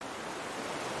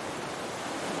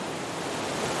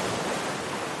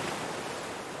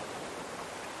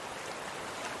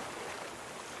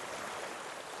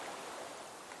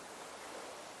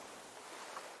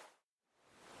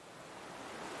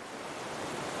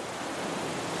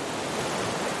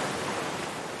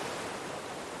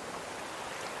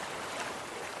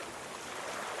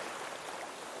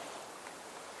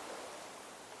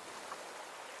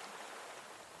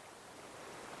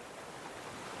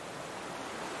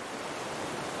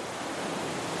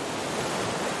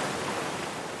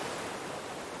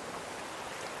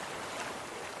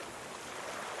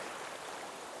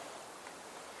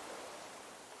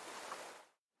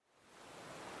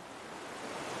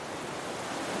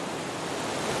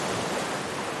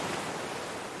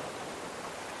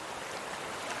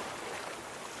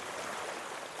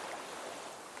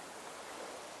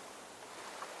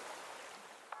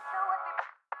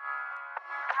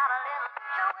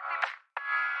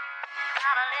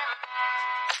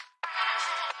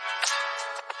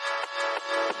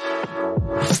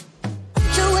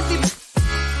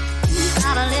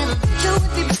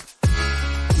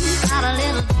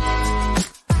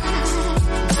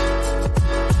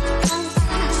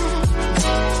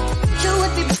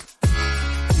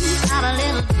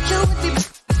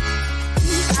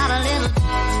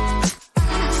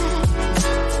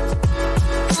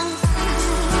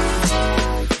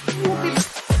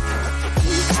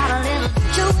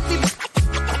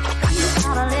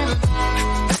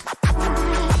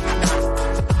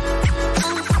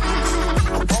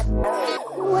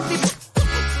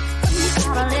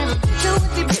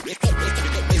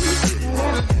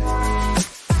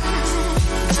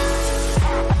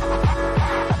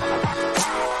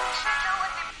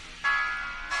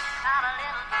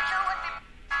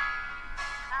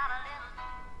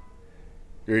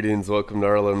Greetings, welcome to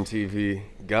RLM TV.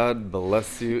 God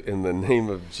bless you in the name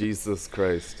of Jesus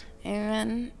Christ.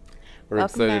 Amen. We're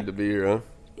Welcome excited back. to be here, huh?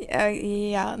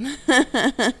 Yeah.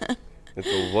 It's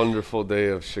a wonderful day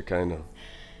of Shekinah.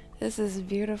 This is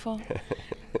beautiful.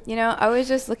 You know, I was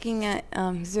just looking at,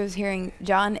 so I was hearing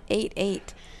John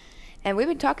 8:8, and we've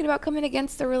been talking about coming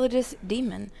against the religious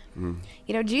demon. You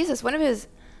know, Jesus, one of his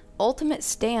ultimate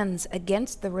stands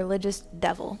against the religious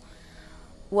devil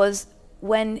was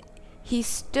when he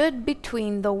stood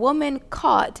between the woman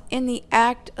caught in the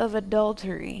act of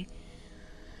adultery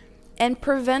and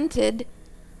prevented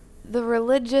the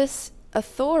religious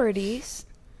authorities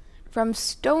from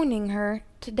stoning her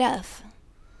to death.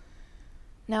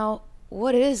 Now,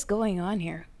 what is going on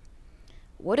here?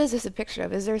 What is this a picture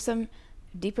of? Is there some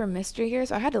deeper mystery here?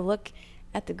 So I had to look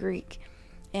at the Greek.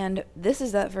 And this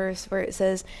is that verse where it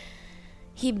says,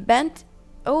 he bent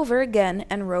over again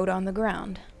and wrote on the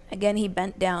ground. Again, he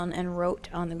bent down and wrote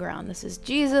on the ground. This is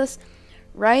Jesus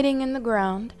writing in the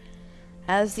ground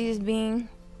as he's being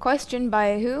questioned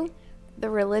by who? The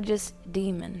religious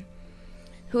demon.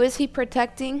 Who is he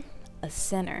protecting? A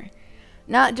sinner.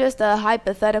 Not just a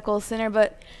hypothetical sinner,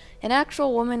 but an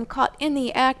actual woman caught in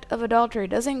the act of adultery.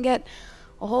 Doesn't get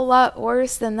a whole lot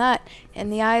worse than that in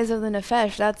the eyes of the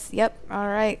Nefesh. That's, yep, all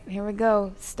right, here we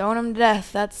go. Stone him to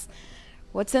death. That's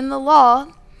what's in the law.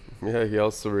 Yeah, he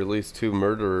also released 2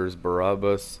 murderers,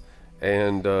 Barabbas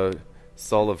and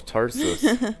Saul of Tarsus,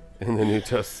 in the New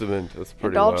Testament. That's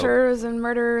pretty Adulterers and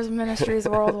murderers ministries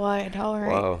worldwide. All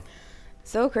right. Wow.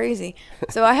 So crazy.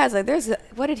 So I had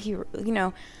what did he,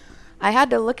 I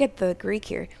had to look at the Greek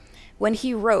here. When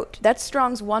he wrote, that's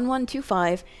Strong's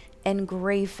 1125,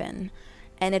 engraven.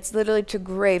 And it's literally to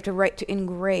grave, to write, to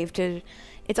engrave,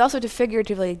 it's also to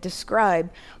figuratively describe.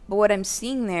 But what I'm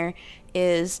seeing there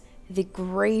is the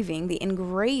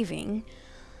engraving.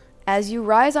 As you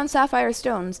rise on sapphire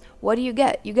stones, what do you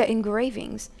get? You get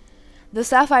engravings. The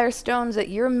sapphire stones that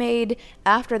you're made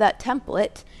after that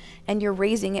template, and you're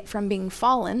raising it from being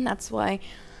fallen. That's why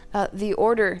the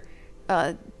order,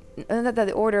 not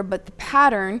the order, but the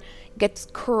pattern gets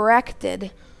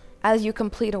corrected as you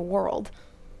complete a world.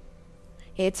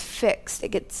 It's fixed.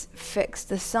 It gets fixed.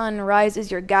 The sun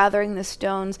rises, you're gathering the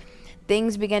stones.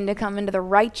 Things begin to come into the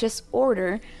righteous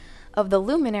order of the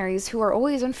luminaries who are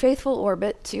always in faithful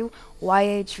orbit to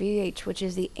YHVH, which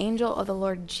is the angel of the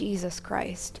Lord Jesus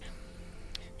Christ.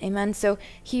 Amen. So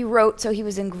he wrote, so he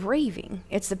was engraving.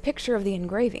 It's the picture of the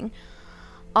engraving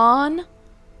on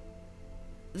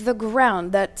the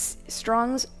ground. That's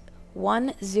Strong's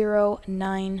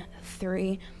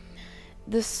 1093.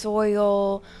 The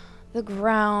soil, the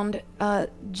ground,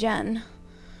 Gen,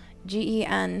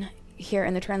 Gen here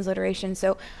in the transliteration.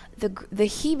 So the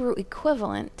Hebrew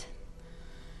equivalent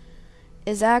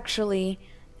is actually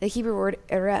the Hebrew word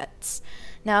eretz.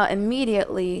 Now,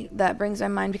 immediately that brings my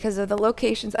mind, because of the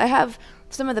locations, I have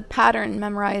some of the pattern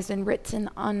memorized and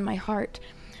written on my heart,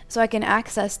 so I can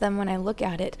access them when I look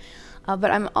at it.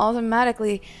 But I'm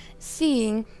automatically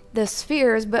seeing the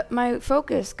spheres, but my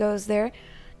focus goes there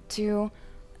to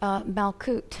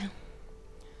Malkut,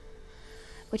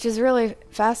 which is really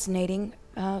fascinating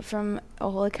from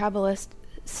a Holy Kabbalist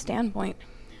standpoint.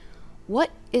 What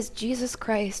is Jesus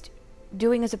Christ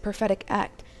doing as a prophetic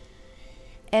act?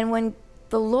 And when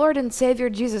the Lord and Savior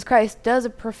Jesus Christ does a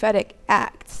prophetic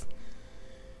act,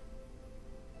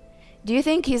 do you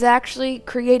think he's actually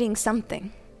creating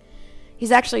something? He's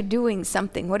actually doing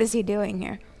something. What is he doing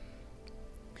here?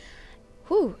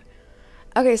 Whew.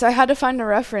 Okay, so I had to find a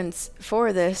reference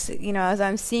for this. As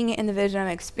I'm seeing it in the vision I'm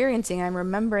experiencing, I'm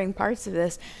remembering parts of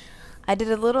this. I did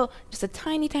just a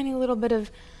tiny, tiny little bit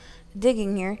of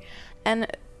digging here, and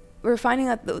we're finding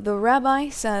that the rabbi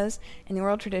says in the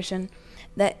oral tradition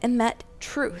that emet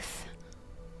truth.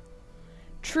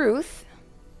 Truth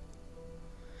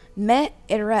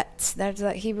Me'eret, that's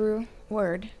that Hebrew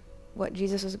word, what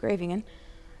Jesus was graving in,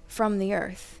 from the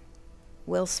earth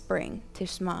will spring,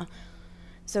 tishma.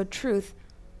 So truth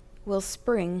will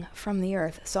spring from the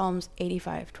earth, Psalms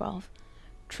 85:12.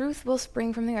 Truth will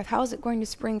spring from the earth. How is it going to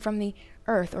spring from the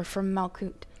earth or from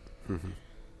Malkut?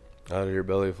 Out of your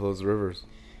belly flows rivers.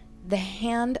 The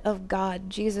hand of God,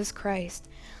 Jesus Christ.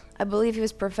 I believe he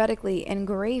was prophetically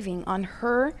engraving on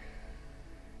her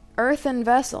earthen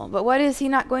vessel. But what is he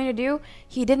not going to do?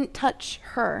 He didn't touch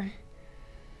her.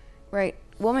 Right?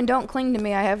 Woman, don't cling to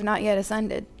me. I have not yet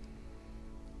ascended.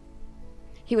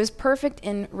 He was perfect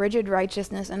in rigid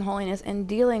righteousness and holiness and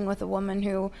dealing with a woman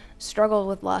who struggled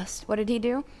with lust. What did he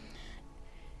do?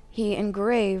 He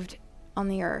engraved on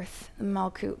the earth, the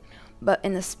Malkut. But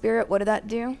in the spirit, what did that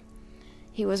do?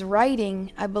 He was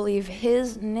writing, I believe,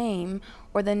 his name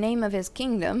or the name of his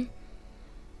kingdom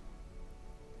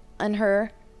on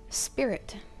her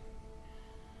spirit.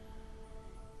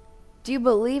 Do you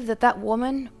believe that that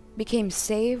woman became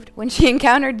saved when she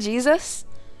encountered Jesus?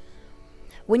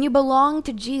 When you belong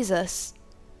to Jesus,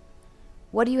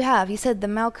 what do you have? He said the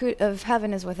Malkut of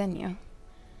heaven is within you.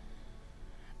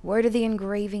 Where do the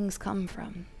engravings come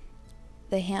from?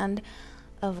 The hand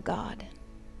of God.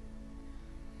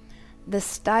 The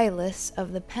stylus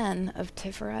of the pen of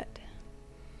Tiferet.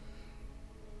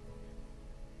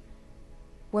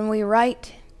 When we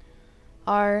write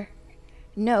our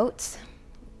notes,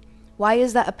 why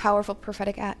is that a powerful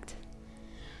prophetic act?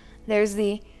 There's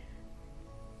the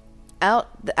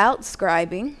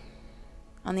outscribing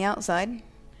on the outside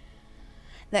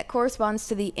that corresponds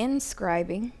to the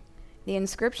inscribing, the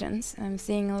inscriptions. I'm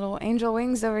seeing little angel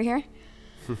wings over here.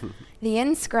 The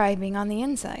inscribing on the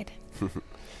inside.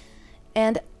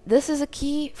 And this is a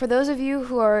key for those of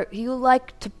you you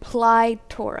like to ply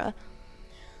Torah.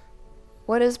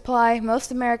 What is ply?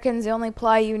 Most Americans, the only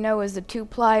ply you know is the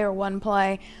 2-ply or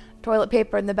 1-ply toilet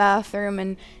paper in the bathroom,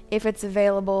 and if it's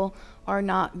available or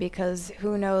not, because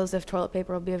who knows if toilet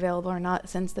paper will be available or not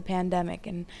since the pandemic,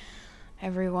 and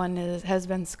everyone has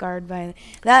been scarred by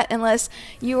that. Unless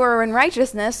you were in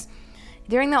righteousness,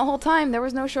 during that whole time, there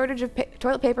was no shortage of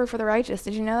toilet paper for the righteous.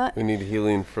 Did you know that? We need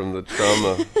healing from the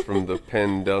trauma from the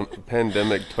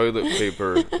pandemic toilet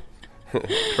paper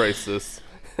crisis.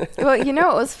 Well, you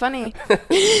know, it was funny.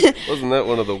 Wasn't that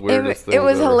one of the weirdest things? It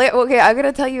was hilarious. Okay, I'm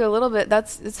gonna tell you a little bit.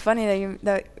 It's funny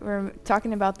that we're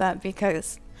talking about that,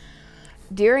 because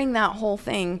during that whole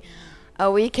thing,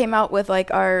 we came out with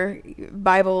like our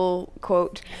Bible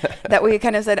quote that we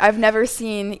kind of said, I've never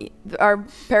seen, our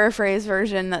paraphrase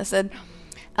version that said,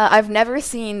 I've never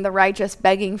seen the righteous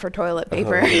begging for toilet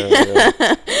paper.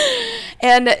 Yeah.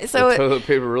 And so the toilet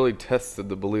paper really tested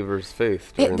the believer's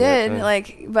faith. It did.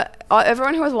 But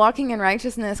everyone who was walking in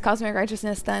righteousness, cosmic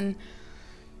righteousness, then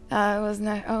was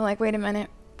not. I'm like, wait a minute,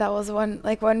 that was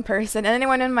one person. And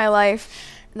anyone in my life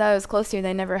that I was close to,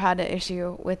 they never had an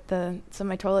issue with so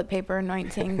my toilet paper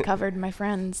anointing covered my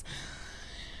friends.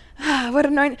 What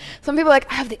anointing? Some people are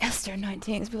like, I have the Esther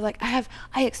anointing. Some people are like,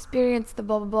 I experienced the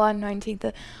blah blah blah anointing,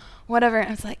 the whatever. And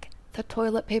I was like, the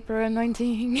toilet paper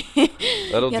anointing.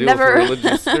 That'll deal with the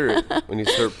religious spirit when you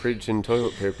start preaching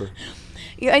toilet paper.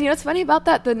 Yeah, and you know what's funny about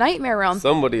that? The nightmare realm.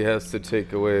 Somebody has to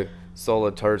take away Saul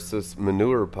of Tarsus'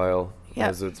 manure pile,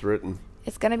 as it's written.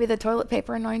 It's going to be the toilet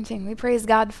paper anointing. We praise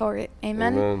God for it.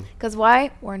 Amen? Because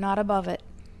why? We're not above it.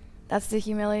 That's the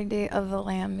humility of the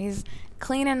Lamb. He's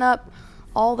cleaning up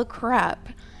all the crap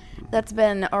that's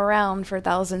been around for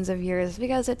thousands of years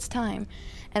because it's time.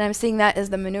 And I'm seeing that as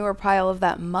the manure pile of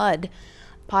that mud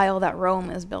pile that Rome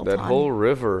is built on. That whole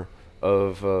river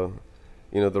of,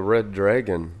 the red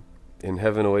dragon in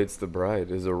Heaven Awaits the Bride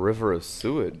is a river of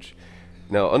sewage.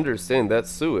 Now understand that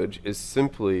sewage is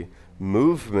simply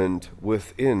movement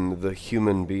within the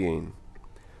human being.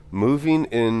 Moving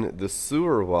in the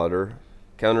sewer water,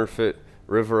 counterfeit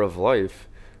river of life,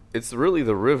 it's really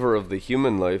the river of the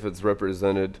human life. It's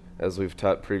represented, as we've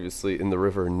taught previously, in the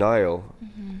river Nile.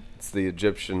 Mm-hmm. It's the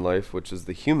Egyptian life, which is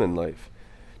the human life.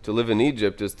 To live in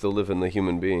Egypt is to live in the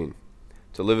human being.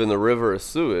 To live in the river of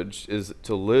sewage is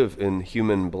to live in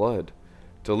human blood.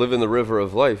 To live in the river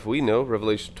of life, we know,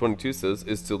 Revelation 22 says,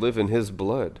 is to live in his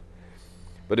blood.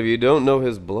 But if you don't know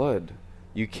his blood,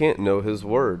 you can't know his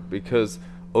word, because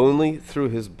only through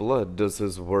his blood does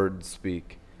his word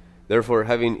speak. Therefore,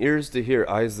 having ears to hear,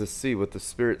 eyes to see what the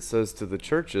Spirit says to the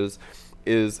churches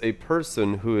is a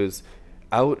person who is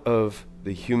out of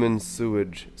the human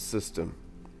sewage system.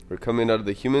 We're coming out of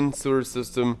the human sewer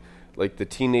system like the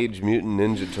Teenage Mutant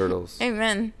Ninja Turtles.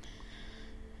 Amen.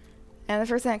 And the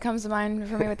first thing that comes to mind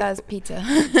for me with that is pizza.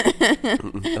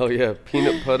 Oh yeah,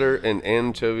 peanut butter and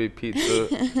anchovy pizza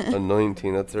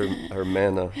anointing. That's our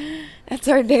manna. That's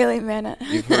our daily manna.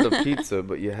 You've heard of pizza,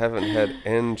 but you haven't had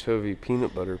anchovy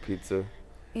peanut butter pizza.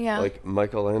 Yeah. Like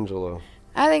Michelangelo.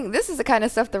 I think this is the kind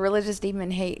of stuff the religious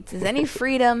demon hates, is any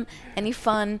freedom, any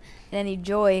fun, and any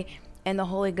joy in the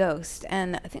Holy Ghost.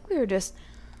 And I think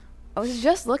I was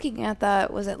just looking at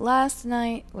that. Was it last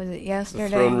night? Was it yesterday? The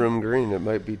throne room green. It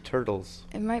might be turtles.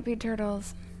 It might be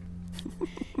turtles.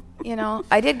 You know,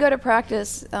 I did go to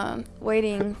practice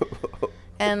waiting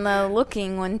and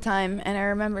looking one time, and I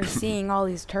remember seeing all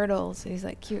these turtles, these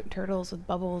like cute turtles with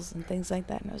bubbles and things like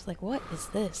that. And I was like, what is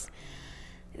this?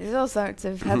 There's all sorts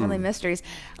of heavenly mysteries.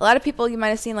 A lot of people, you might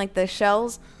have seen like the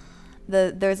shells.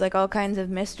 There's like all kinds of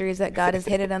mysteries that God has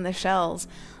hidden on the shells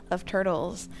of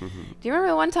turtles. Do you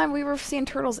remember one time we were seeing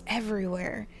turtles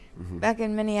everywhere back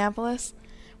in Minneapolis?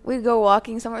 We'd go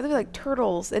walking somewhere, there'd be like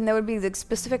turtles, and there would be like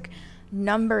specific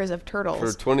numbers of turtles.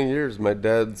 For 20 years, my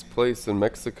dad's place in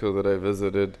Mexico that I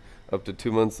visited up to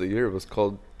 2 months a year was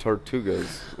called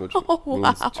Tortugas, which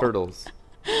means turtles.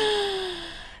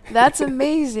 That's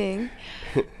amazing.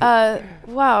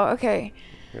 Wow, okay.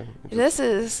 Yeah, This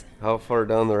is... How far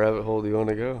down the rabbit hole do you want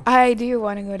to go? I do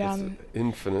want to go down... It's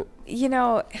infinite. You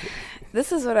know,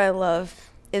 this is what I love,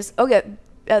 is,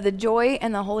 the joy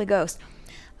and the Holy Ghost.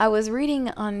 I was reading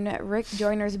on Rick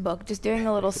Joyner's book, just doing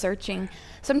a little searching.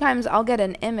 Sometimes I'll get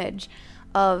an image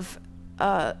of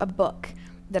a book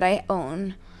that I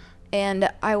own, and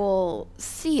I will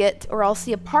see it, or I'll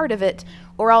see a part of it,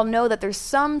 or I'll know that there's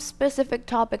some specific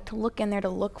topic to look in there to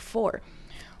look for.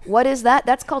 What is that?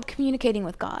 That's called communicating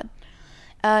with God.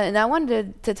 And I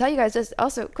wanted to tell you guys this.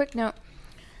 Also, quick note.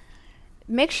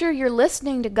 Make sure you're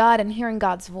listening to God and hearing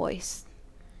God's voice.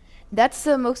 That's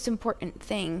the most important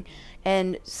thing.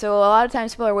 And so a lot of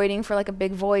times people are waiting for like a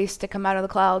big voice to come out of the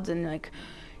clouds and like,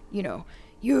 you know,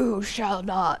 you shall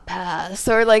not pass.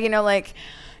 Or like, you know, like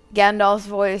Gandalf's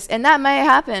voice. And that may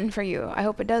happen for you. I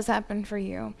hope it does happen for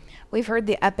you. We've heard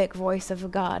the epic voice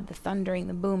of God, the thundering,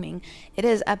 the booming. It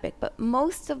is epic. But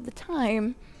most of the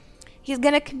time, he's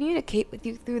going to communicate with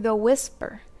you through the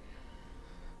whisper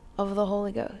of the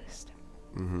Holy Ghost.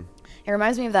 Mm-hmm. It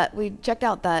reminds me of that. We checked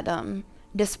out that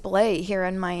display here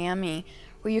in Miami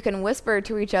where you can whisper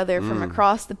to each other from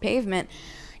across the pavement.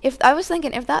 I was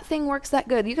thinking, if that thing works that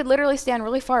good, you could literally stand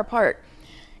really far apart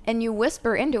and you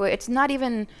whisper into it. It's not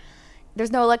even,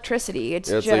 there's no electricity. It's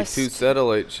just like two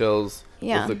satellite shells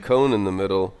with a cone in the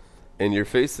middle, and you're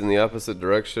facing the opposite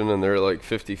direction, and they're like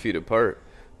 50 feet apart.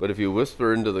 But if you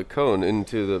whisper into the cone,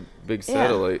 into the big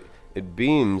satellite, it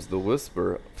beams the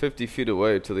whisper 50 feet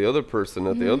away to the other person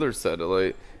at the other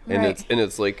satellite, and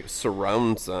it's like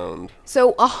surround sound.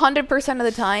 So 100% of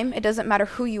the time, it doesn't matter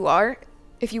who you are.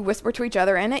 If you whisper to each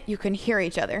other in it, you can hear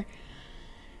each other.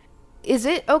 Is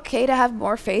it okay to have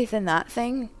more faith in that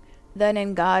thing than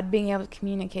in God being able to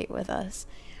communicate with us?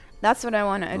 That's what I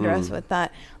want to address with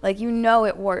that. Like, you know,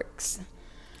 it works.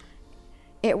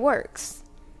 It works.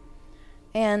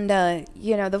 And,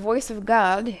 you know, the voice of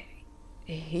God,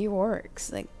 he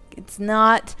works. Like, it's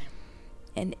not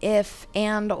an if,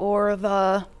 and, or,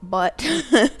 the, but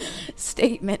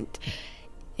statement.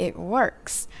 It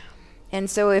works.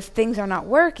 And so if things are not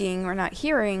working, we're not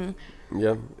hearing...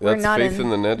 Yeah, that's faith in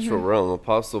the natural realm.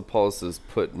 Apostle Paul says,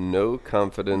 put no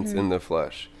confidence in the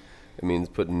flesh. It means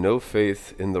put no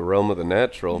faith in the realm of the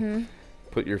natural.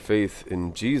 Put your faith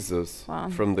in Jesus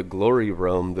from the glory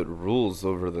realm that rules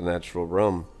over the natural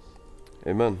realm.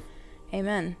 Amen.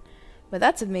 Amen. But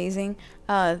that's amazing.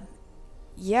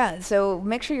 Yeah, so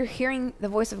make sure you're hearing the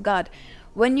voice of God.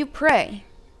 When you pray,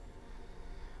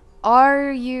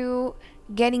 are you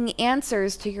getting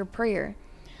answers to your prayer?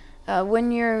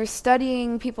 When you're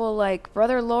studying people like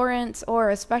Brother Lawrence, or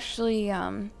especially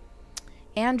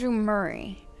Andrew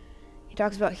Murray, he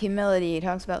talks about humility, he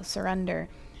talks about surrender,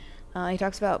 he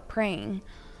talks about praying.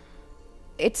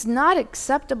 It's not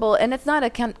acceptable, and it's not a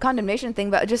condemnation thing,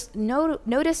 but just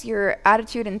notice your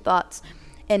attitude and thoughts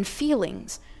and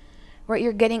feelings, where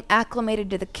you're getting acclimated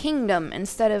to the kingdom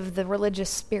instead of the religious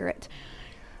spirit.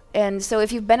 And so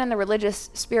if you've been in the religious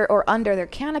spirit or under their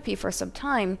canopy for some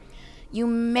time, you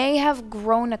may have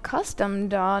grown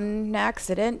accustomed on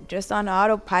accident, just on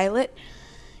autopilot.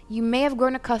 You may have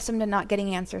grown accustomed to not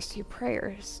getting answers to your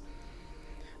prayers,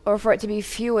 or for it to be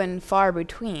few and far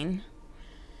between.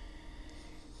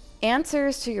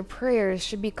 Answers to your prayers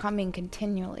should be coming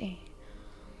continually.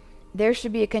 There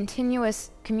should be a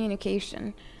continuous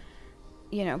communication,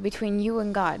 you know, between you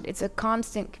and God. It's a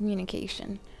constant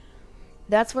communication.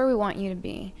 That's where we want you to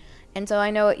be. And so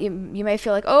I know you may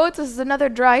feel like, oh, this is another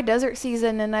dry desert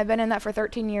season and I've been in that for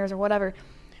 13 years or whatever.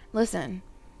 Listen,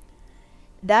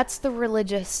 that's the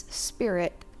religious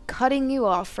spirit cutting you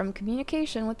off from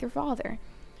communication with your Father.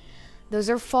 Those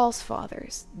are false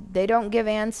fathers. They don't give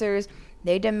answers.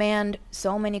 They demand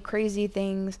so many crazy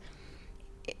things.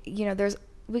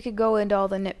 We could go into all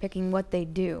the nitpicking what they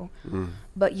do.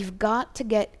 But you've got to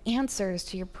get answers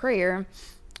to your prayer,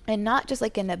 and not just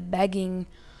like in a begging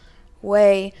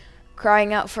way,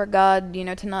 crying out for God,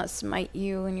 to not smite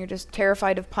you, and you're just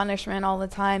terrified of punishment all the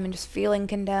time and just feeling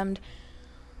condemned.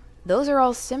 Those are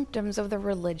all symptoms of the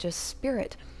religious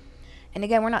spirit. And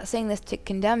again, we're not saying this to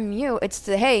condemn you. It's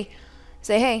to,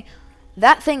 say, hey,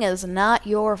 that thing is not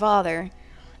your father.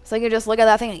 So you just look at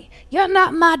that thing and, you're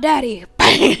not my daddy.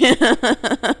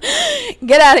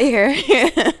 Get out of here.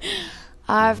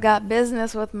 I've got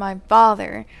business with my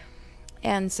Father.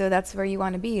 And so that's where you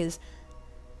want to be, is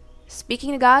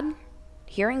speaking to God,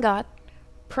 hearing God,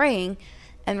 praying,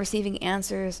 and receiving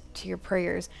answers to your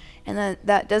prayers. And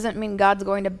that doesn't mean God's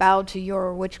going to bow to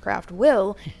your witchcraft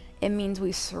will. It means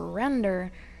we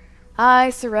surrender. I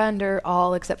surrender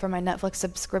all except for my Netflix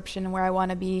subscription and where I want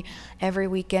to be every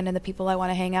weekend and the people I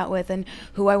want to hang out with and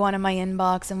who I want in my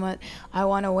inbox and what I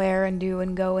want to wear and do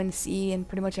and go and see and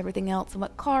pretty much everything else and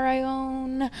what car I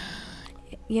own.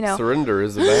 Surrender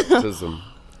is a baptism.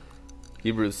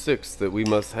 Hebrews 6, that we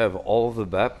must have all the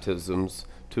baptisms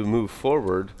to move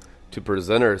forward, to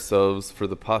present ourselves for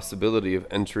the possibility of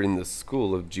entering the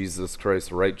school of Jesus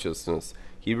Christ's righteousness.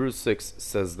 Hebrews 6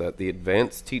 says that the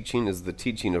advanced teaching is the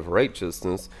teaching of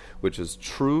righteousness, which is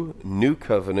true new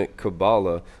covenant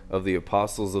Kabbalah of the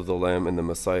apostles of the Lamb and the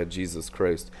Messiah Jesus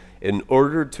Christ. In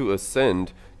order to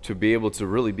ascend, to be able to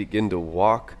really begin to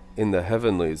walk in the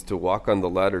heavenlies, to walk on the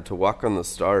ladder, to walk on the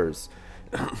stars,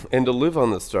 and to live on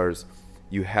the stars,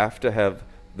 you have to have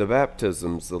the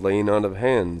baptisms, the laying on of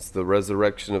hands, the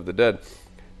resurrection of the dead.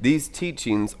 These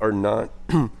teachings are not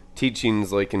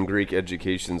teachings like in Greek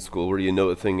education school where you know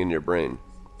a thing in your brain.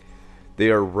 They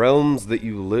are realms that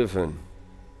you live in.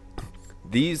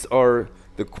 These are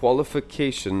the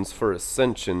qualifications for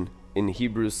ascension in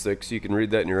Hebrews 6. You can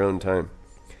read that in your own time,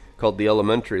 called the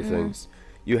elementary things.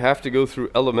 You have to go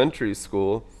through elementary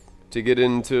school to get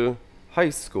into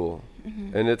high school.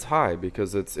 And it's high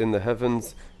because it's in the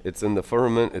heavens, it's in the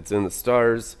firmament, it's in the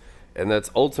stars, and that's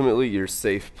ultimately your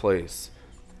safe place.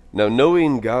 Now,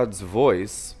 knowing God's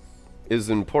voice is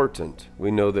important. We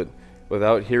know that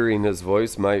without hearing his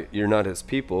voice, you're not his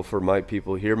people, for my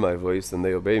people hear my voice and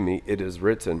they obey me. It is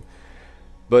written.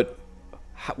 But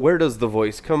where does the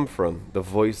voice come from? The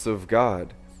voice of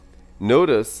God.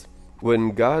 Notice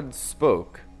when God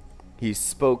spoke, he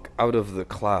spoke out of the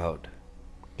cloud.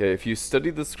 Okay, if you study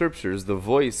the scriptures, the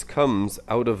voice comes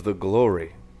out of the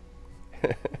glory.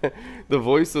 The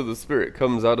voice of the Spirit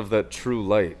comes out of that true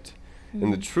light.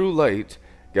 And the true light,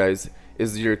 guys,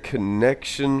 is your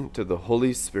connection to the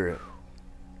Holy Spirit.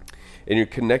 And your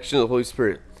connection to the Holy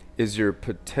Spirit is your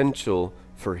potential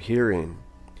for hearing.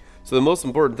 So the most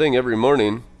important thing every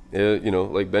morning,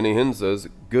 like Benny Hinn says,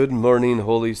 good morning,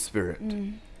 Holy Spirit.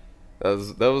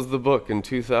 That was the book in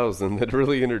 2000 that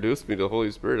really introduced me to the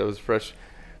Holy Spirit. I was fresh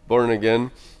born again,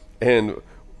 and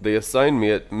they assigned me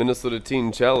at Minnesota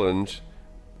Teen Challenge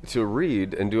to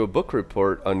read and do a book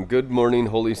report on Good Morning,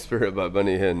 Holy Spirit by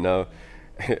Benny Hinn. Now,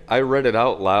 I read it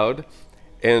out loud,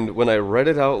 and when I read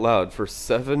it out loud for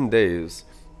 7 days,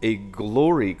 a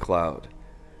glory cloud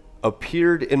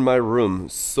appeared in my room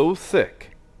so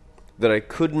thick that I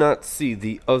could not see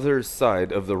the other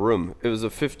side of the room. It was a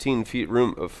 15-foot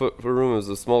room. It was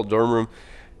a small dorm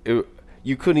room.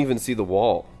 You couldn't even see the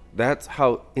wall. That's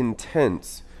how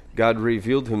intense God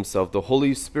revealed himself. The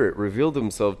Holy Spirit revealed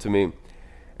himself to me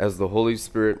as the Holy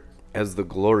Spirit, as the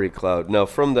glory cloud. Now,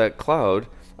 from that cloud,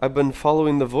 I've been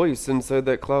following the voice inside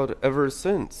that cloud ever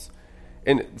since.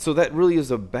 And so that really is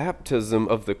a baptism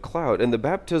of the cloud. And the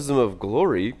baptism of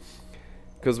glory,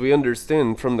 because we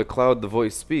understand from the cloud the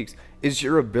voice speaks, is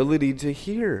your ability to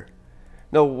hear.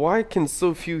 Now, why can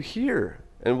so few hear?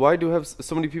 And why do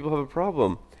so many people have a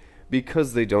problem?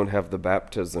 Because they don't have the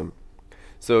baptism.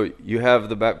 So you have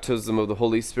the baptism of the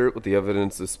Holy Spirit with the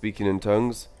evidence of speaking in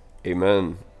tongues.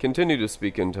 Amen. Continue to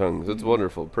speak in tongues. It's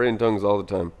wonderful. Pray in tongues all the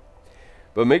time.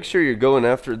 But make sure you're going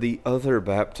after the other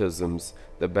baptisms.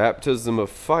 The baptism of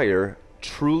fire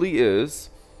truly is,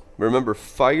 remember,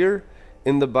 fire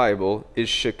in the Bible is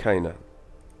Shekinah.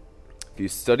 If you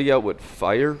study out what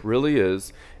fire really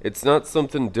is, it's not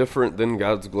something different than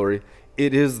God's glory.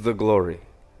 It is the glory.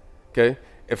 Okay?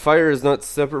 If fire is not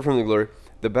separate from the glory,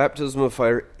 the baptism of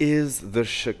fire is the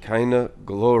Shekinah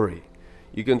glory.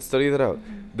 You can study that out.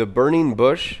 The burning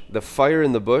bush, the fire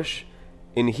in the bush,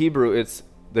 in Hebrew it's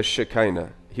the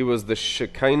Shekinah. He was the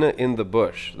Shekinah in the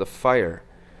bush, the fire.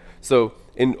 So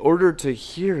in order to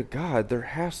hear God, there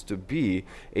has to be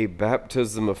a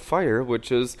baptism of fire,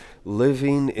 which is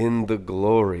living in the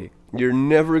glory. You're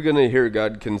never going to hear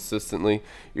God consistently.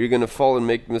 You're going to fall and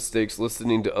make mistakes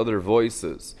listening to other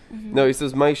voices. No, he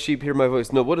says, my sheep hear my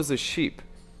voice. No, what is a sheep?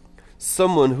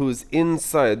 Someone who is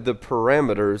inside the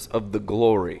parameters of the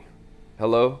glory.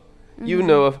 Hello? You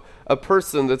know, a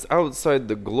person that's outside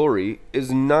the glory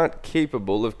is not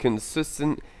capable of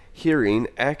consistent hearing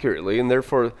accurately, and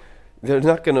therefore they're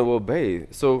not going to obey.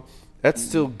 So that's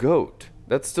still goat.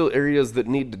 That's still areas that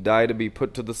need to die, to be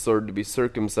put to the sword, to be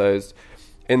circumcised.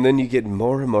 And then you get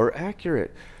more and more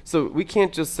accurate. So we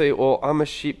can't just say, well, I'm a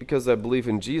sheep because I believe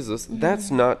in Jesus. That's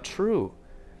not true.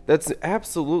 That's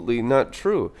absolutely not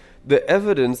true. The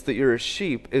evidence that you're a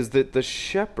sheep is that the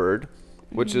shepherd,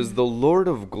 which is the Lord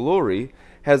of glory,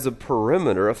 has a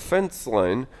perimeter, a fence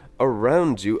line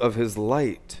around you of his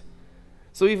light.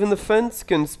 So even the fence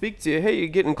can speak to you, hey, you're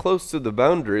getting close to the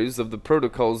boundaries of the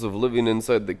protocols of living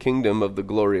inside the kingdom of the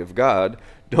glory of God.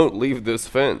 Don't leave this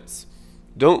fence.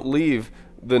 Don't leave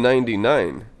the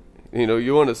 99. You know,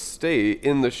 you want to stay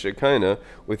in the Shekinah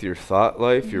with your thought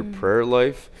life, your prayer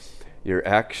life, your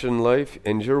action life,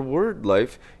 and your word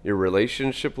life, your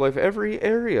relationship life, every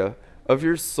area of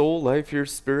your soul life, your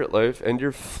spirit life, and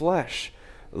your flesh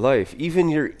life, even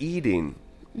your eating.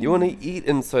 You want to eat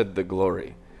inside the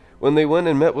glory. When they went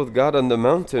and met with God on the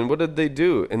mountain, what did they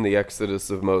do in the Exodus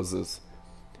of Moses?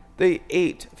 They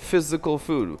ate physical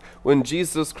food. When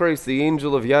Jesus Christ, the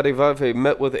angel of Yadivave,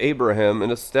 met with Abraham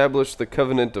and established the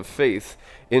covenant of faith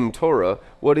in Torah,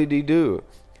 what did he do?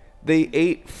 They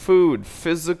ate food,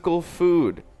 physical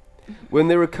food. When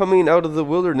they were coming out of the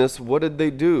wilderness, what did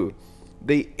they do?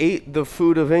 They ate the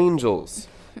food of angels.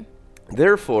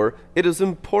 Therefore, it is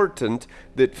important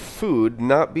that food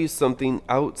not be something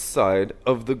outside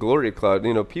of the glory cloud.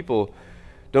 You know, people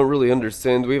don't really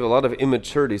understand. We have a lot of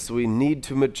immaturity, so we need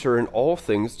to mature in all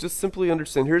things. Just simply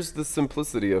understand, here's the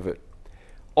simplicity of it.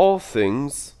 All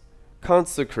things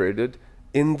consecrated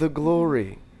in the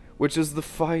glory, which is the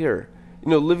fire.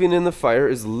 You know, living in the fire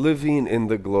is living in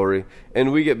the glory,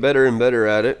 and we get better and better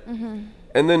at it.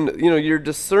 And then, you know, your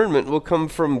discernment will come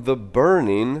from the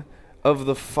burning of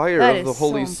the fire of the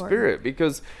Holy Spirit,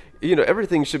 because, you know,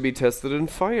 everything should be tested in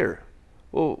fire.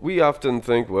 Well, we often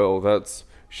think, well, that's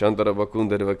well, am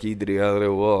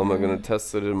I going to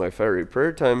test it in my fiery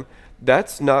prayer time?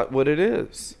 That's not what it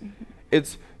is.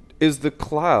 Is the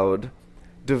cloud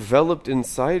developed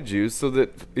inside you so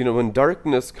that, you know, when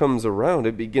darkness comes around,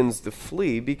 it begins to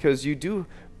flee, because you do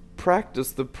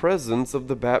practice the presence of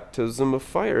the baptism of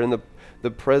fire and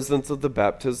the presence of the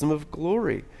baptism of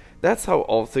glory. That's how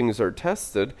all things are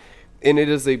tested, and it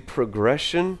is a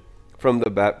progression from the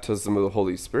baptism of the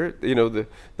Holy Spirit. You know,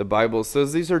 the Bible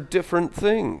says these are different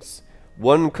things.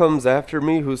 One comes after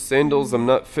me whose sandals I'm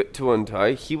not fit to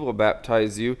untie. He will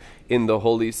baptize you in the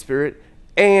Holy Spirit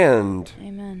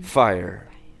and fire.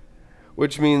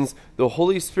 Which means the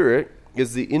Holy Spirit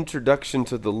is the introduction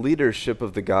to the leadership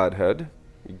of the Godhead.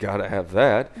 You got to have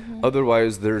that.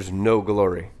 Otherwise, there's no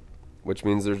glory. Which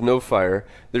means there's no fire.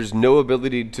 There's no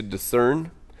ability to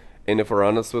discern. And if we're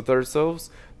honest with ourselves,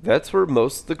 that's where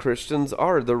most of the Christians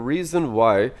are. The reason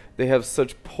why they have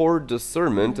such poor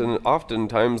discernment, and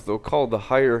oftentimes they'll call the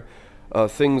higher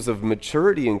things of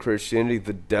maturity in Christianity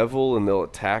the devil, and they'll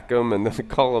attack them, and they'll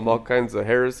call them all kinds of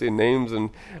heresy names and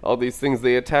all these things.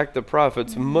 They attack the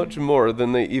prophets much more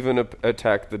than they even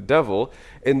attack the devil.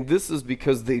 And this is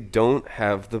because they don't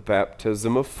have the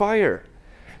baptism of fire.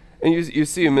 And you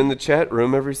see them in the chat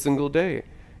room every single day.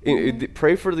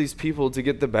 Pray for these people to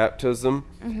get the baptism.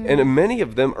 And many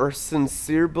of them are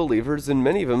sincere believers, and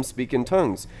many of them speak in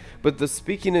tongues. But the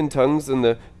speaking in tongues and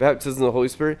the baptism of the Holy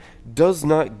Spirit does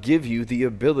not give you the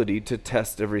ability to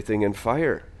test everything in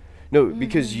fire. No,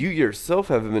 because you yourself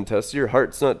haven't been tested. Your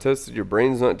heart's not tested. Your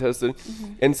brain's not tested.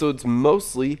 And so it's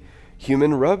mostly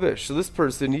human rubbish. So this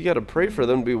person, you got to pray for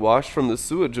them to be washed from the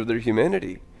sewage of their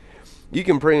humanity. You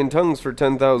can pray in tongues for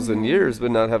 10,000 years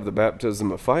but not have the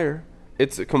baptism of fire.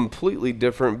 It's a completely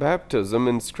different baptism,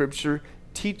 and Scripture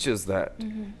teaches that.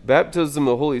 Baptism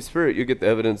of the Holy Spirit, you get the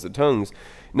evidence of tongues.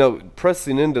 Now,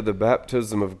 pressing into the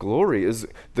baptism of glory is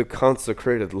the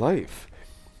consecrated life.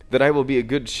 That I will be a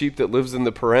good sheep that lives in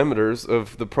the parameters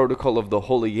of the protocol of the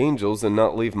holy angels and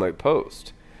not leave my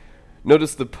post.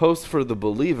 Notice the post for the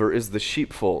believer is the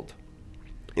sheepfold.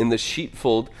 In the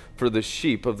sheepfold for the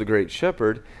sheep of the great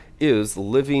shepherd is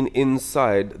living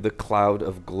inside the cloud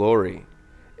of glory.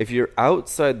 if you're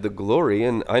outside the glory,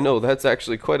 and I know that's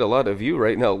actually quite a lot of you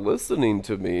right now listening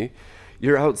to me,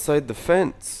 you're outside the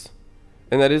fence.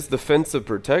 And that is the fence of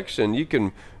protection. You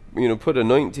can, put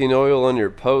anointing oil on your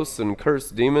posts and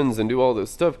curse demons and do all this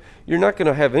stuff. You're not going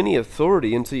to have any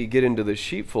authority until you get into the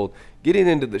sheepfold. Getting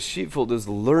into the sheepfold is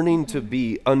learning to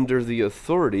be under the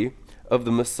authority of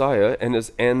the Messiah and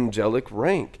his angelic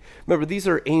rank. Remember, these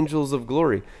are angels of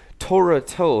glory. Torah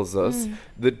tells us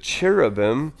the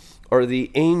cherubim are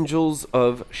the angels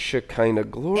of Shekinah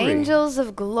glory. Angels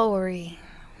of glory.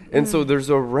 And so there's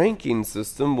a ranking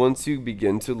system once you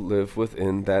begin to live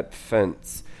within that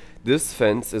fence. This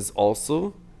fence is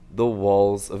also the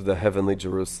walls of the heavenly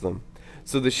Jerusalem.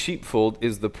 So the sheepfold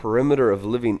is the perimeter of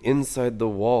living inside the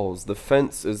walls. The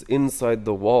fence is inside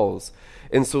the walls.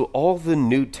 And so all the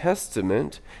New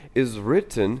Testament is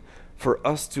written for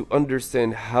us to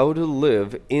understand how to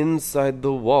live inside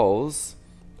the walls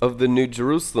of the New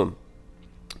Jerusalem.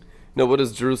 Now, what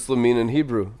does Jerusalem mean in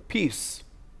Hebrew? Peace.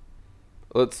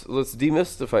 Let's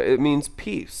demystify. It means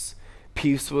peace.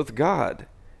 Peace with God.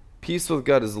 Peace with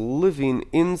God is living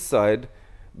inside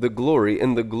the glory.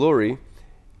 And the glory,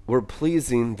 we're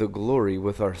pleasing the glory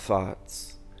with our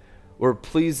thoughts. We're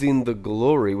pleasing the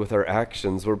glory with our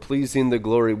actions. We're pleasing the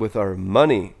glory with our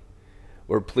money.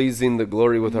 We're pleasing the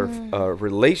glory with our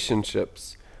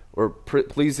relationships. We're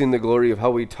pleasing the glory of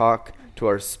how we talk to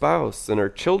our spouse and our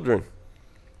children.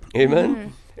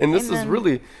 Amen? And this is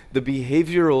really the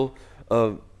behavioral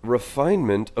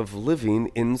refinement of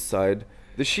living inside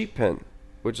the sheep pen,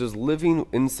 which is living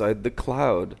inside the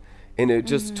cloud. And it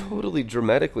just totally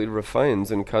dramatically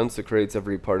refines and consecrates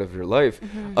every part of your life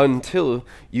until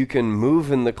you can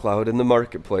move in the cloud in the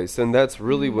marketplace. And that's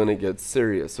really when it gets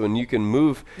serious. When you can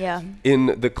move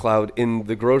in the cloud in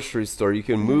the grocery store, you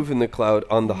can move in the cloud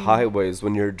on the highways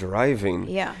when you're driving.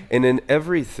 Yeah. And in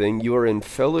everything, you are in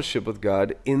fellowship with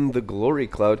God in the glory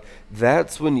cloud.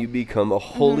 That's when you become a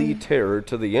holy terror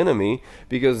to the enemy,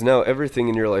 because now everything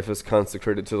in your life is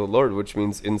consecrated to the Lord, which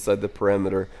means inside the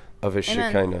parameter of a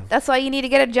Shekinah. That's why you need to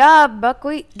get a job,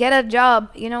 buckwheat. Get a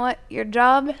job. You know what? Your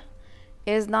job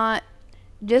is not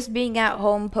just being at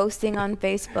home posting on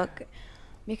Facebook,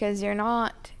 because you're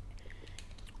not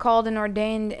called and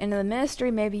ordained into the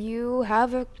ministry. Maybe you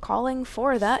have a calling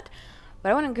for that. But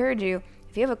I want to encourage you,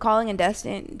 if you have a calling and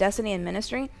destiny in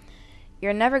ministry,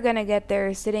 you're never going to get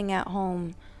there sitting at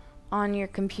home on your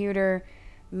computer,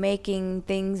 making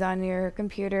things on your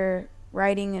computer,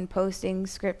 writing and posting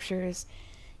scriptures.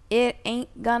 It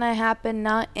ain't gonna happen,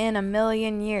 not in a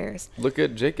million years. Look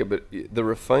at Jacob. The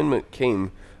refinement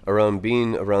came around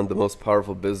being around the most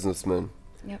powerful businessmen.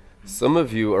 Yep. Some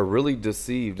of you are really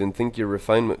deceived and think your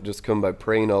refinement just come by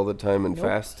praying all the time and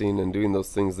fasting and doing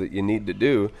those things that you need to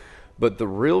do. But the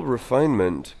real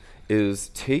refinement is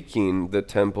taking the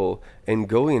temple and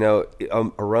going out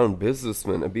around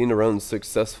businessmen and being around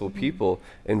successful people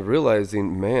and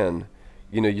realizing, man,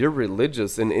 you're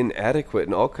religious and inadequate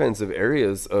in all kinds of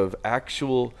areas of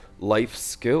actual life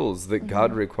skills that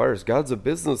God requires. God's a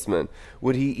businessman.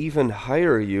 Would he even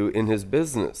hire you in his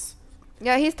business?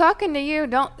 Yeah, he's talking to you.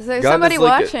 There's somebody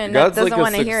watching that doesn't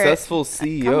want to hear it. God's like a successful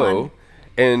CEO,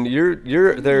 and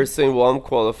you're there saying, well, I'm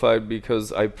qualified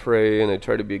because I pray and I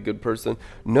try to be a good person.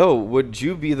 No, would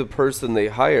you be the person they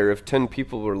hire if 10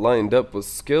 people were lined up with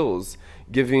skills,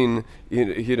 giving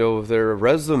their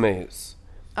resumes?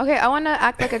 Okay, I want to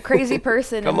act like a crazy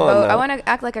person. I want to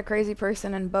act like a crazy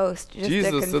person and boast.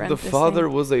 Jesus said the Father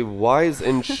was a wise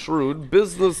and shrewd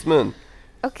businessman.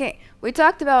 Okay, we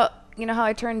talked about how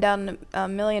I turned down a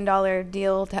 $1 million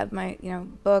deal to have my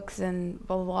books and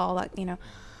blah blah blah, all that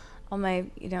all my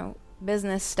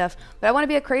business stuff. But I want to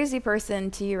be a crazy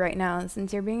person to you right now, and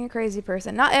since you're being a crazy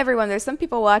person, not everyone. There's some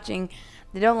people watching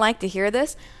that don't like to hear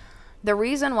this. The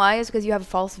reason why is because you have a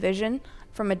false vision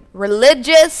from a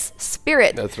religious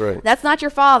spirit. That's right. That's not your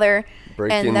Father.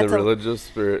 Breaking the religious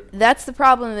spirit. That's the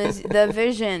problem, is the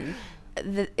vision.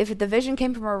 If the vision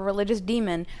came from a religious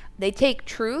demon, they take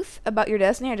truth about your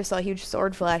destiny. I just saw a huge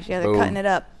sword flash. Yeah, they're cutting it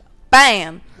up.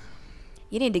 Bam!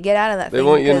 You need to get out of that thing. They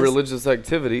want you in religious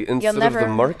activity instead of the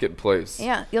marketplace.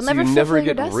 Yeah, you'll so never you never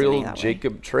get real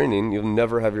Jacob training. You'll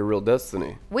never have your real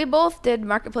destiny. We both did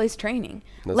marketplace training.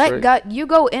 That's let right. God, you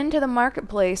go into the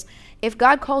marketplace. If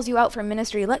God calls you out for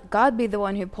ministry, let God be the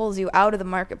one who pulls you out of the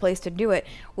marketplace to do it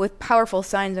with powerful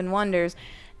signs and wonders.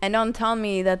 And don't tell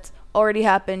me that's already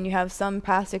happened. You have some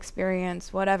past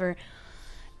experience, whatever.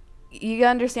 You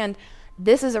understand,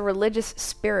 this is a religious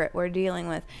spirit we're dealing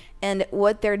with. And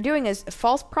what they're doing is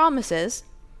false promises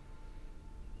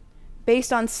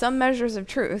based on some measures of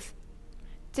truth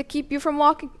to keep you from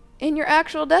walking in your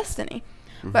actual destiny.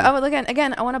 But I would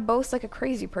again, I want to boast like a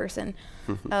crazy person,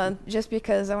 just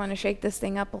because I want to shake this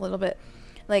thing up a little bit.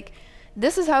 Like,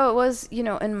 this is how it was,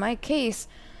 in my case.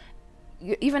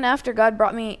 Even after God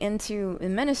brought me into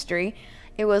ministry,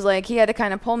 it was like he had to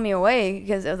kind of pull me away,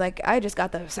 because it was like I just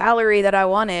got the salary that I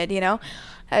wanted.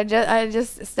 I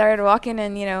just started walking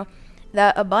in,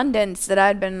 that abundance that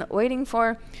I'd been waiting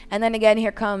for. And then again,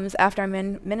 here comes, after I'm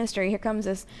in ministry, here comes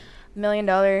this $1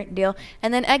 million deal.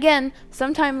 And then again,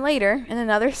 sometime later in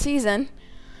another season,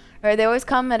 right, they always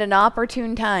come at an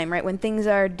opportune time, right, when things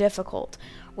are difficult,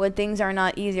 when things are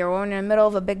not easy, or when we're in the middle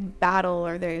of a big battle,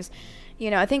 or there's,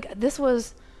 I think this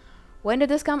was, when did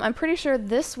this come? I'm pretty sure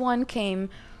this one came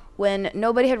when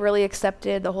nobody had really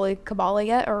accepted the Holy Kabbalah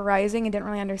yet, or Rising, and didn't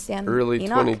really understand early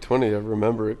Enoch. 2020, I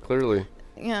remember it clearly.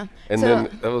 Yeah. And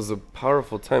then that was a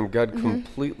powerful time. God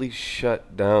completely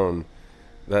shut down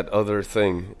that other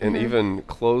thing, and even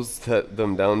closed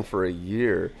them down for a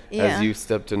year as you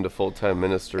stepped into full-time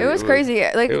ministry. It was crazy.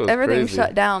 Like, everything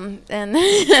shut down. And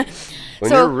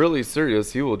when you're really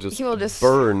serious, he will just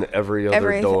burn every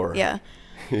other door. Yeah.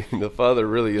 The Father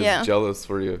really is jealous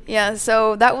for you. Yeah,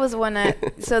 so that was when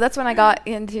that's when I got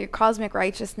into cosmic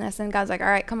righteousness, and God's like, all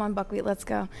right, come on, Buckwheat, let's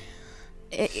go.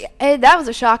 That was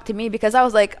a shock to me, because I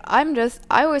was like, I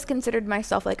always considered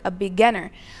myself like a beginner.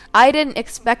 I didn't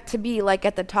expect to be like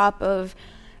at the top of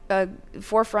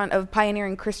forefront of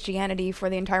pioneering Christianity for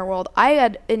the entire world. I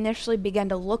had initially begun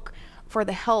to look for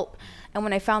the help, and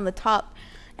when I found the top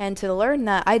and to learn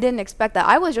that, I didn't expect that.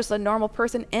 I was just a normal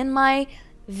person in my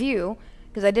view,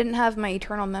 because I didn't have my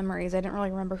eternal memories. I didn't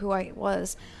really remember who I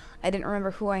was. I didn't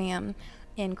remember who I am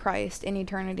in Christ in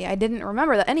eternity. I didn't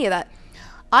remember any of that.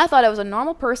 I thought I was a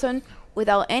normal person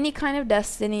without any kind of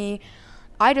destiny.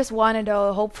 I just wanted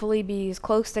to hopefully be as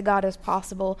close to God as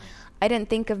possible. I didn't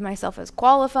think of myself as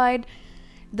qualified.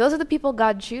 Those are the people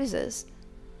God chooses.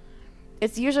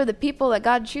 It's usually the people that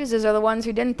God chooses are the ones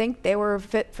who didn't think they were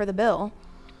fit for the bill.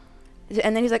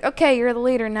 And then he's like, okay, you're the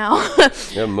leader now.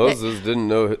 Yeah, Moses didn't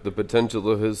know the potential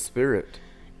of his spirit.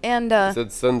 And he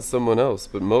said, send someone else.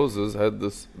 But Moses had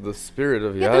the spirit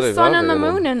of Yahweh. The sun and the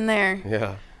moon in there.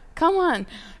 Yeah. Come on.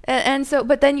 And so,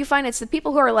 but then you find it's the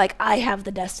people who are like, I have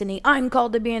the destiny. I'm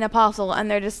called to be an apostle.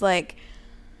 And they're just like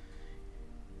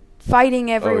fighting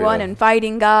everyone and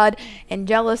fighting God and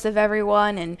jealous of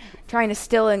everyone and trying to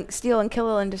steal and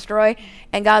kill and destroy.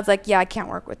 And God's like, yeah, I can't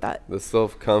work with that. The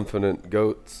self-confident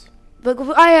goats. Look,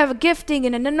 I have a gifting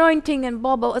and an anointing and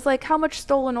blah, blah. It's like, how much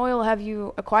stolen oil have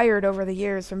you acquired over the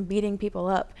years from beating people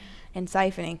up and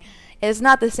siphoning? It's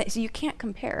not the same. So you can't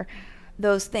compare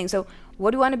those things. So what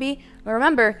do you want to be? Well,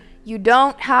 remember, you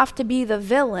don't have to be the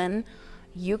villain.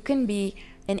 You can be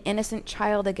an innocent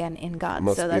child again in God.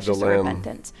 So that's just a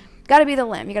repentance. Got to be the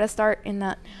lamb. You got to start in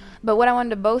that. But what I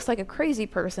wanted to boast like a crazy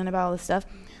person about all this stuff,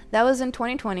 that was in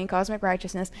 2020, cosmic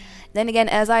righteousness. Then again,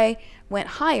 as I went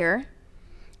higher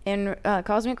in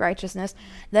cosmic righteousness,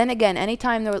 then again,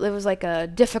 anytime it was like a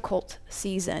difficult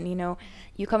season,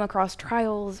 you come across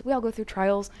trials. We all go through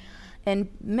trials. And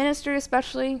ministry,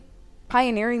 especially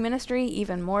pioneering ministry,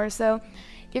 even more so,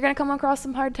 you're going to come across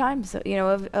some hard times,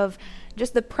 of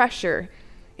just the pressure.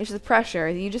 It's the pressure.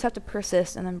 You just have to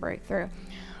persist and then break through.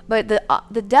 But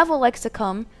the devil likes to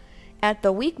come at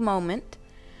the weak moment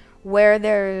where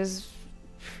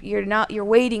you're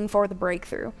waiting for the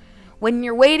breakthrough. When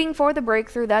you're waiting for the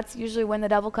breakthrough, that's usually when the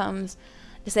devil comes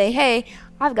to say, hey,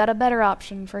 I've got a better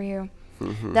option for you.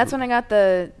 That's when I got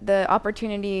the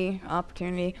opportunity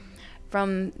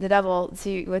from the devil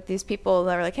with these people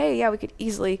that are like, hey, yeah, we could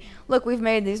easily look. We've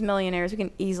made these millionaires. We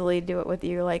can easily do it with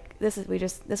you. Like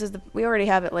we already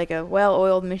have it like a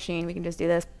well-oiled machine. We can just do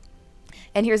this.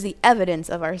 And here's the evidence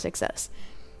of our success.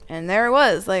 And there it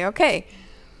was. Like, okay,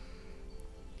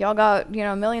 y'all got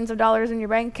millions of dollars in your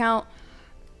bank account,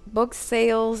 book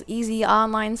sales, easy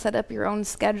online, set up your own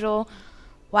schedule.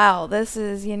 Wow, this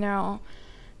is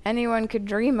anyone could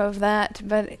dream of that,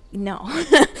 but no.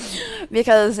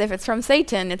 Because if it's from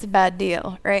Satan, it's a bad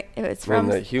deal, right? If it's from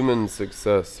that human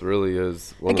success really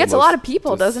is one it gets of the a lot of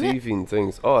people, doesn't it? Deceiving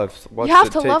things. Oh, I've watched you have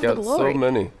it to take love out the glory. so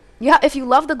many. Yeah, if you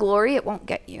love the glory, it won't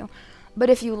get you. But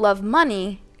if you love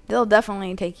money, they'll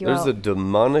definitely take you out. There's a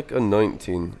demonic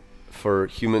anointing for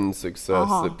human success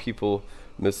that people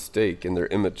mistake in their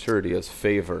immaturity as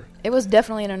favor. It was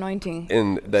definitely an anointing.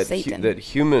 And that Satan. that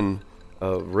human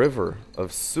river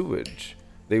of sewage,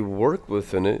 they work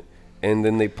within it, and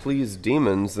then they please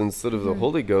demons instead of the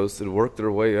Holy Ghost, and work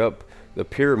their way up the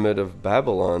pyramid of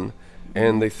Babylon,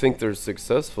 and they think they're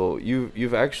successful.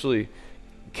 You've actually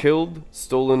killed,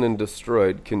 stolen, and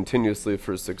destroyed continuously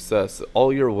for success.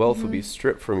 All your wealth will be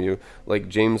stripped from you. Like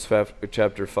James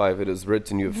chapter 5, it is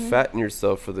written, you have fattened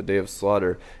yourself for the day of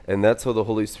slaughter. And that's how the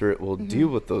Holy Spirit will deal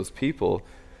with those people.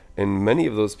 And many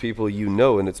of those people you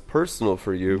know, and it's personal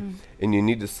for you, and you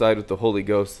need to side with the Holy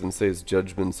Ghost and say his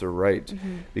judgments are right.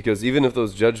 Because even if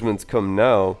those judgments come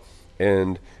now,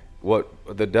 and what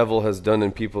the devil has done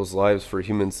in people's lives for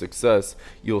human success,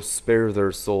 you'll spare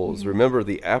their souls. Remember,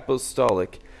 the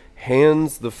apostolic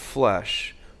hands the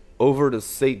flesh over to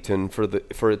Satan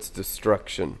for its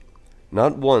destruction.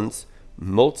 Not once,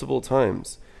 multiple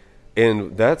times.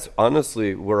 And that's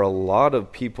honestly where a lot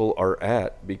of people are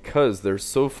at, because they're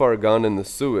so far gone in the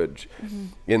sewage,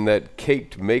 in that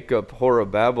caked makeup whore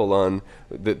of Babylon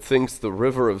that thinks the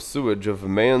river of sewage of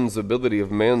man's ability,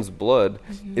 of man's blood,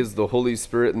 is the Holy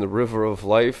Spirit and the river of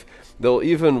life. They'll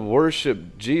even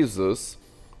worship Jesus,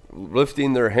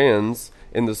 lifting their hands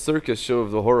in the circus show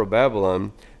of the whore of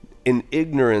Babylon, in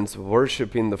ignorance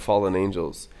worshiping the fallen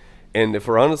angels. And if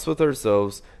we're honest with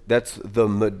ourselves, that's the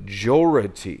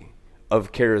majority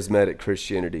of charismatic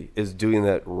Christianity is doing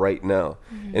that right now.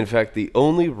 In fact, the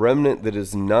only remnant that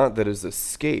is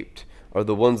escaped are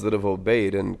the ones that have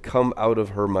obeyed and come out of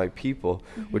her, my people,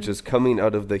 which is coming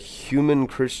out of the human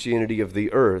Christianity of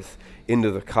the earth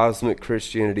into the cosmic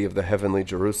Christianity of the heavenly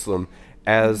Jerusalem,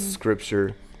 as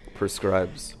Scripture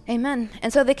prescribes. Amen.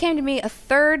 And so they came to me a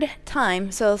third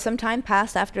time, so some time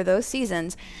passed after those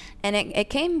seasons, and it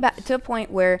came back to a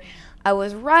point where I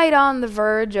was right on the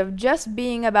verge of just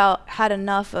being had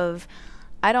enough of,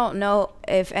 I don't know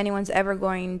if anyone's ever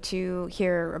going to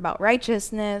hear about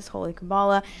righteousness, Holy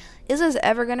Kabbalah. Is this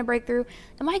ever going to break through?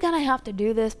 Am I going to have to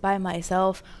do this by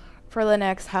myself for the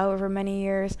next however many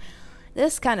years?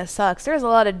 This kind of sucks. There's a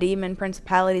lot of demon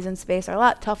principalities in space. They're a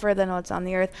lot tougher than what's on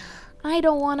the earth. I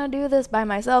don't want to do this by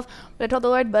myself. But I told the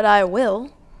Lord, but I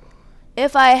will.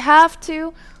 If I have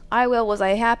to, I will. Was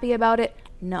I happy about it?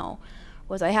 No.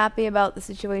 Was I happy about the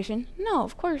situation? No,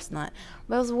 of course not.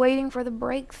 But I was waiting for the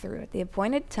breakthrough at the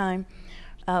appointed time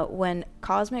when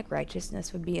cosmic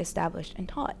righteousness would be established and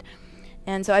taught.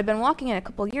 And so I'd been walking in a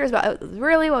couple of years, but I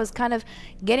really was kind of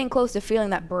getting close to feeling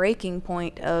that breaking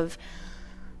point of,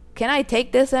 can I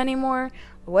take this anymore?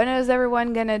 When is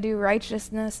everyone going to do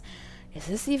righteousness? Is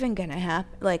this even going to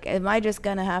happen? Like, am I just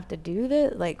going to have to do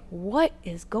this? Like, what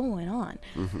is going on?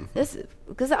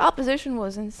 Because the opposition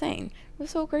was insane. It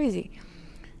was so crazy.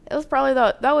 It was probably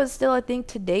that was still, I think,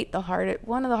 to date,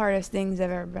 one of the hardest things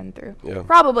I've ever been through. Yeah.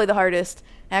 Probably the hardest.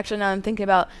 Actually, now I'm thinking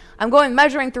about,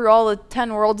 measuring through all the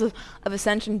 10 worlds of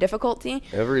ascension difficulty.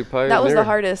 Every pioneer that was the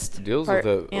hardest deals part.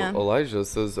 with it. Yeah. Elijah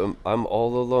says, I'm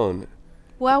all alone.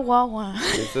 Wow.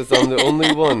 He says, I'm the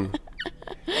only one.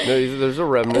 No, there's a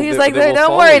remnant. He's like,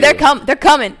 don't worry, they're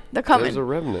coming. There's a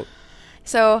remnant.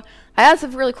 So I had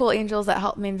some really cool angels that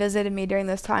helped me and visited me during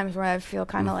those times where I feel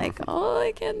kind of like,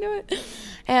 I can't do it.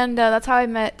 And that's how I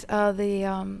met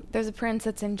there's a prince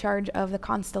that's in charge of the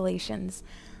constellations.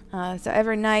 So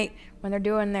every night when they're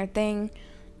doing their thing,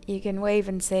 you can wave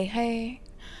and say, hey,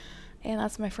 and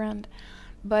that's my friend.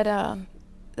 But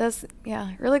that's,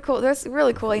 really cool. There's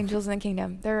really cool angels in the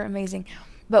kingdom. They're amazing.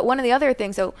 But one of the other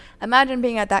things, so imagine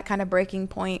being at that kind of breaking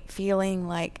point, feeling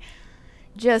like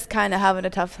just kind of having a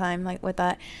tough time like with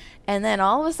that. And then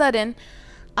all of a sudden,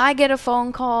 I get a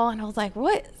phone call, and I was like,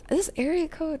 what? Is this area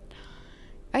code?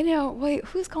 I know, wait,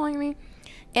 who's calling me?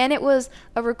 And it was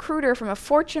a recruiter from a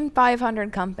Fortune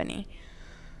 500 company.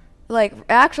 Like,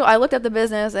 actually, I looked at the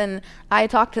business, and I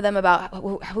talked to them about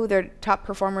who their top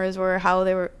performers were, how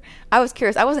they were. I was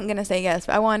curious. I wasn't going to say yes,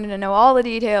 but I wanted to know all the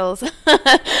details.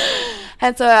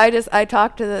 And so I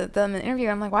talked to them in an interview.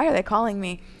 I'm like, why are they calling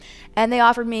me? And they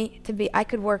offered me I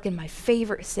could work in my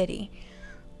favorite city.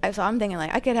 So I'm thinking,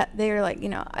 like, they were like,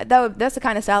 that's the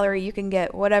kind of salary you can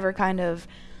get, whatever kind of,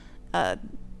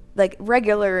 like,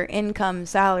 regular income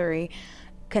salary,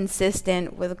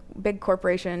 consistent with a big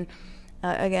corporation.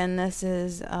 Again, this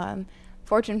is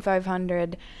Fortune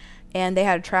 500, and they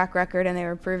had a track record, and they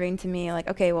were proving to me, like,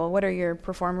 okay, well, what are your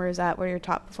performers at? What are your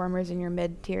top performers in your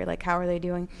mid-tier? Like, how are they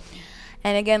doing?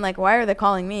 And again, like, why are they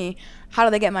calling me? How do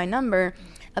they get my number?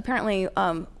 Apparently,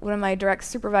 one of my direct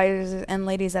supervisors and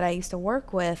ladies that I used to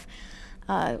work with,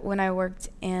 when I worked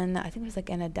in, I think it was like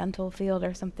in a dental field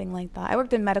or something like that. I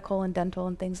worked in medical and dental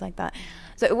and things like that.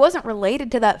 So it wasn't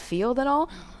related to that field at all.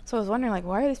 So I was wondering, like,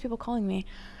 why are these people calling me?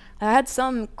 I had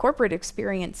some corporate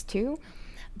experience too,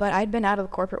 but I'd been out of the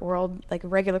corporate world, like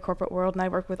regular corporate world, and I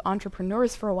worked with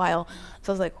entrepreneurs for a while.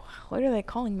 So I was like, what are they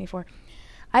calling me for?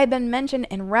 I had been mentioned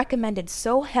and recommended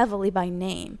so heavily by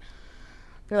name.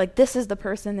 They're like, this is the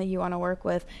person that you want to work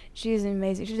with. She's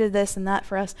amazing. She did this and that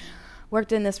for us.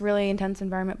 worked in this really intense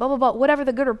environment, blah, blah, blah, whatever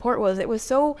the good report was. It was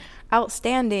so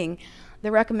outstanding,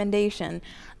 the recommendation,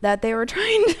 that they were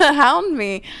trying to hound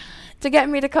me to get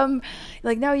me to come,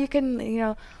 like, no, you can,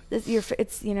 it's,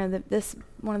 this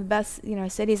one of the best,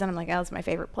 cities. And I'm like, oh, it's my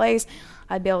favorite place.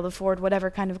 I'd be able to afford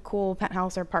whatever kind of cool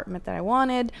penthouse or apartment that I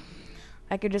wanted.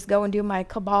 I could just go and do my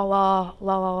Kabbalah,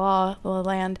 la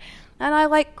land. And I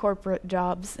like corporate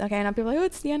jobs. Okay, and people are like, oh,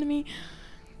 it's the enemy.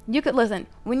 You could, listen,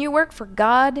 when you work for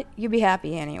God, you'd be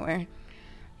happy anywhere.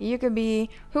 You could be,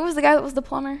 who was the guy that was the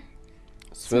plumber?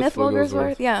 Smith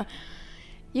Wigglesworth? Yeah.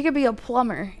 You could be a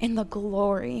plumber in the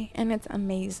glory, and it's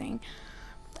amazing.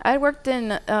 I worked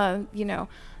in,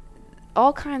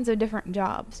 all kinds of different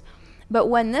jobs. But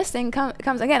when this thing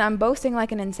comes, again, I'm boasting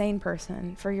like an insane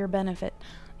person for your benefit.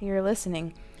 You're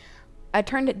listening. I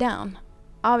turned it down,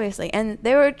 obviously. And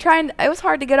they were it was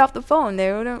hard to get off the phone.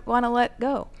 They wouldn't want to let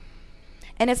go.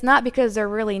 And it's not because they're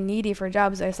really needy for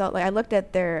jobs. I looked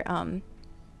at their,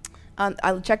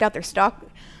 I checked out their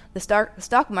the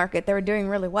stock market. They were doing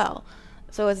really well.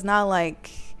 So it's not like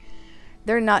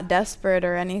they're not desperate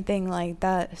or anything like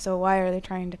that. So why are they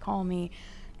trying to call me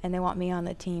and they want me on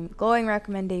the team? Glowing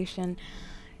recommendation.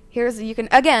 You can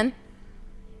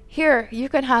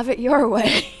have it your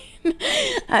way.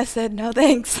 I said, no,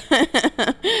 thanks.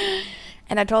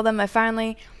 And I told them I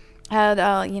finally had,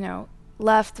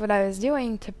 left what I was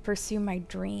doing to pursue my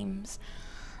dreams.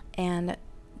 And,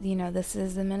 this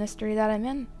is the ministry that I'm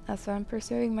in. That's why I'm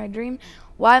pursuing my dream.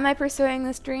 Why am I pursuing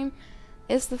this dream?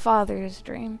 It's the Father's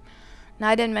dream. Now,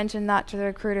 I didn't mention that to the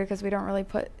recruiter because we don't really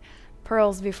put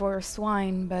pearls before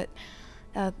swine, but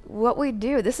what we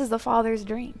do, this is the Father's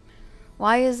dream.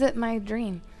 Why is it my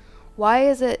dream? Why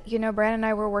is it, Brad and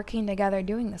I were working together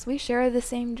doing this? We share the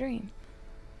same dream.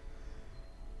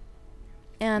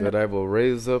 And that I will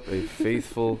raise up a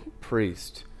faithful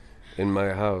priest in my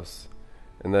house.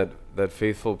 And that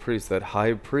faithful priest, that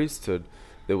high priesthood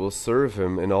that will serve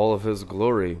him in all of his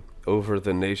glory over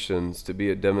the nations, to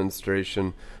be a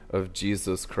demonstration of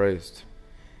Jesus Christ.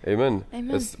 Amen.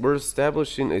 We're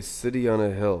establishing a city on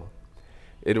a hill.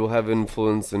 It will have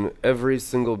influence in every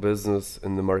single business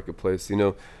in the marketplace.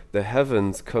 The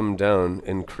heavens come down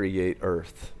and create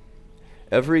earth.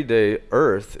 Every day,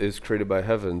 earth is created by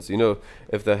heavens.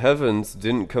 If the heavens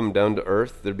didn't come down to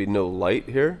earth, there'd be no light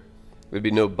here. There'd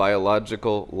be no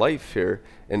biological life here,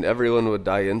 and everyone would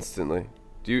die instantly.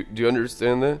 Do you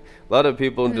understand that? A lot of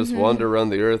people just wander around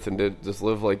the earth and just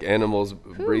live like animals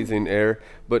breathing air.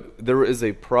 But there is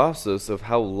a process of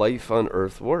how life on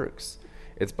earth works.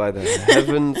 It's by the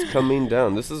heavens coming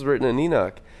down. This is written in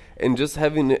Enoch. And just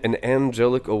having an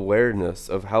angelic awareness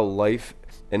of how life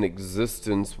and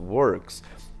existence works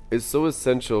is so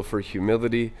essential for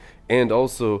humility and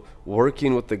also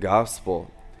working with the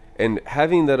gospel. And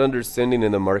having that understanding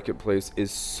in the marketplace is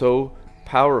so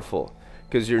powerful,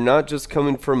 because you're not just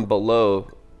coming from below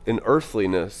in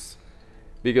earthliness,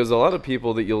 because a lot of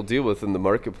people that you'll deal with in the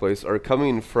marketplace are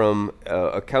coming from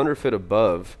a counterfeit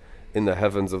above in the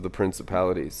heavens of the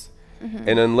principalities.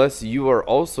 And unless you are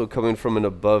also coming from an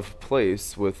above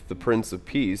place with the Prince of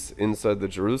Peace inside the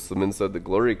Jerusalem, inside the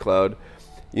glory cloud,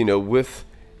 with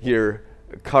your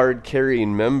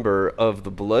card-carrying member of the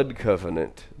blood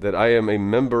covenant, that I am a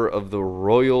member of the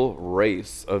royal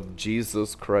race of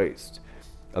Jesus Christ,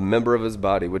 a member of his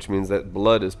body, which means that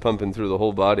blood is pumping through the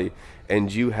whole body,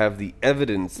 and you have the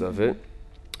evidence of it,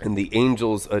 and the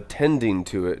angels attending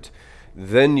to it,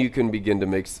 then you can begin to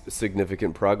make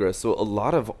significant progress. So a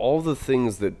lot of all the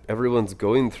things that everyone's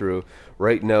going through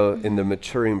right now in the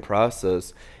maturing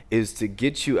process is to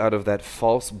get you out of that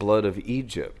false blood of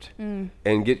Egypt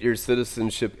and get your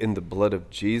citizenship in the blood of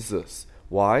Jesus.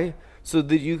 Why? So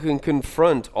that you can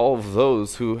confront all of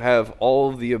those who have all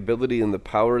of the ability and the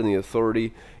power and the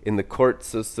authority in the court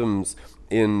systems,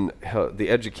 in the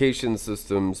education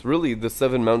systems, really the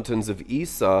 7 mountains of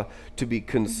Esau, to be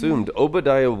consumed.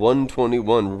 Obadiah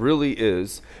 1:21 really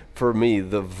is, for me,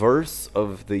 the verse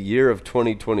of the year of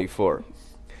 2024.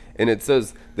 And it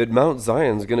says that Mount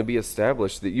Zion is going to be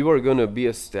established, that you are going to be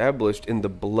established in the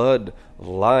blood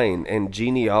line and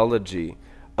genealogy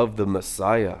of the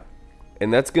Messiah.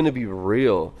 And that's going to be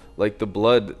real, like the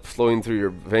blood flowing through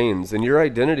your veins. And your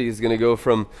identity is going to go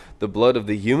from the blood of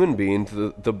the human being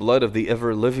to the blood of the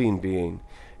ever-living being.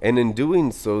 And in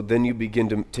doing so, then you begin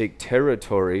to take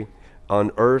territory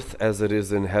on earth as it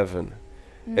is in heaven.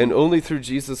 And only through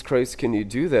Jesus Christ can you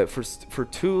do that. For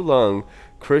too long,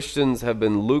 Christians have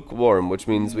been lukewarm, which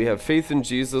means we have faith in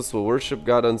Jesus, we'll worship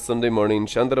God on Sunday morning,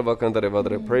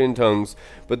 pray in tongues,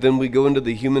 but then we go into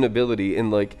the human ability in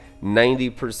like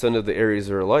 90% of the areas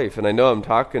of our life. And I know I'm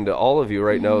talking to all of you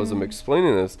right now as I'm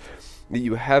explaining this, that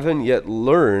you haven't yet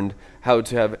learned how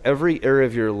to have every area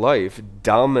of your life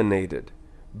dominated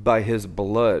by his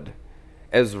blood.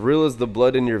 As real as the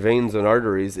blood in your veins and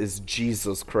arteries is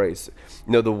Jesus Christ.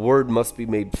 The word must be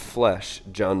made flesh,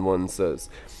 John 1 says.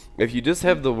 If you just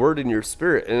have the word in your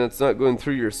spirit and it's not going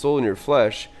through your soul and your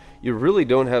flesh, you really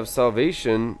don't have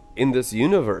salvation in this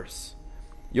universe.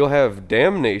 You'll have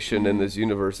damnation in this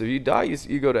universe. If you die,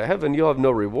 you go to heaven, you'll have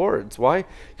no rewards. Why?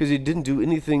 Because you didn't do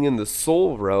anything in the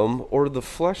soul realm or the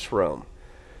flesh realm.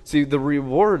 See, the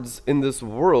rewards in this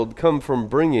world come from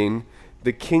bringing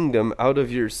the kingdom out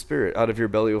of your spirit. Out of your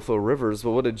belly will flow rivers.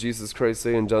 Well, what did Jesus Christ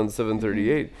say in John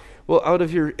 7:38? Well, out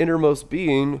of your innermost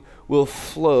being will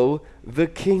flow the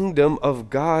kingdom of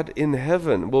God in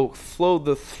heaven, will flow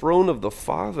the throne of the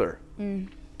Father.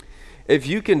 If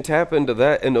you can tap into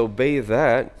that and obey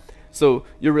that, so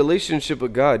your relationship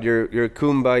with God, your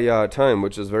kumbaya time,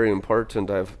 which is very important.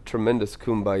 I have tremendous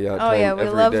kumbaya time every day. Oh yeah, we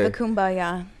love the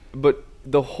kumbaya. But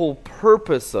the whole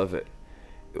purpose of it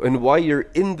and why you're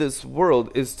in this world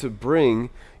is to bring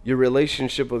your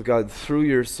relationship with God through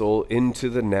your soul into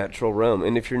the natural realm.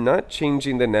 And if you're not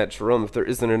changing the natural realm, if there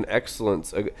isn't an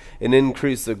excellence, an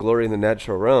increase of glory in the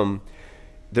natural realm,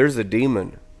 there's a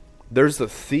demon. There's a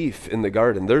thief in the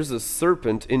garden. There's a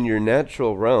serpent in your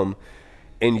natural realm,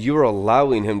 and you're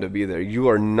allowing him to be there. You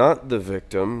are not the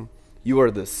victim. You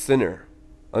are the sinner.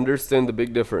 Understand the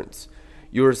big difference.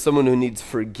 You are someone who needs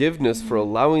forgiveness for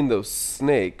allowing those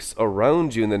snakes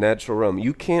around you in the natural realm.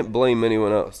 You can't blame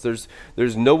anyone else.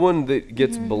 There's no one that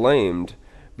gets blamed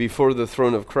before the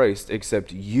throne of Christ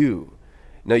except you.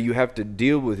 Now you have to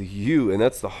deal with you, and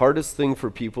that's the hardest thing for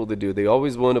people to do. They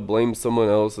always want to blame someone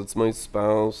else. It's my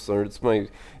spouse, or it's my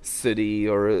city,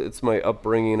 or it's my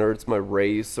upbringing, or it's my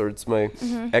race, or it's my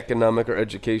economic or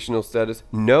educational status.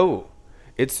 No,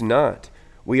 it's not.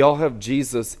 We all have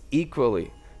Jesus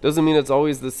equally. Doesn't mean it's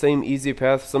always the same easy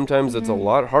path. Sometimes it's a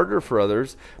lot harder for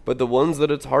others, but the ones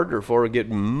that it's harder for get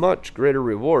much greater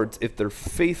rewards if they're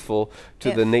faithful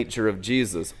to the nature of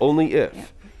Jesus. Only if. Yeah.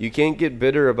 You can't get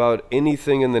bitter about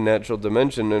anything in the natural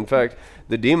dimension. In fact,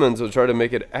 the demons will try to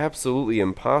make it absolutely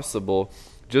impossible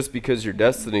just because your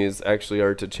destinies actually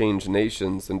are to change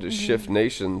nations and to shift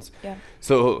nations. Yeah.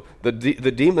 So the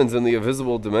demons in the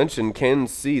invisible dimension can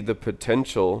see the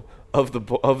potential of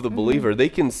the believer. They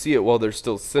can see it while they're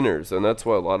still sinners, and that's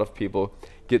why a lot of people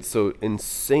get so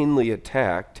insanely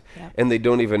attacked and they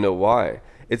don't even know why.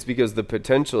 It's because the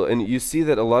potential, and you see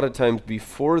that a lot of times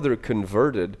before they're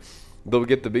converted, they'll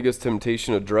get the biggest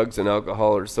temptation of drugs and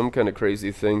alcohol or some kind of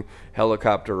crazy thing,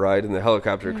 helicopter ride, and the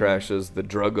helicopter crashes, the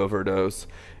drug overdose,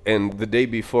 and the day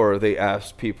before they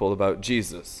asked people about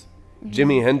Jesus.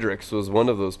 Jimi Hendrix was one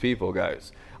of those people,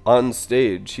 guys. On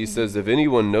stage, he says, if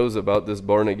anyone knows about this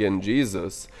born-again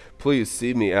Jesus, please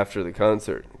see me after the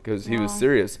concert, because he was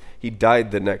serious. He died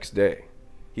the next day.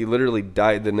 He literally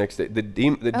died the next day. The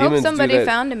demons hope somebody do that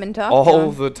found him and talked all to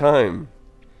him. the time.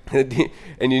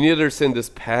 And you need to understand this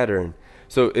pattern.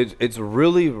 So it's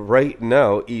really right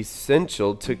now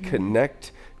essential to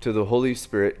connect to the Holy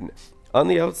Spirit. On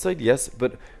the outside, yes,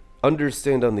 but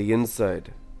understand on the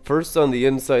inside. First on the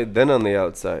inside, then on the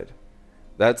outside.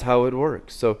 That's how it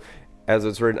works. So as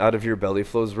it's written, out of your belly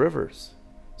flows rivers.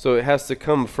 So it has to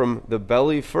come from the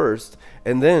belly first,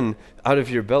 and then out of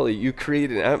your belly you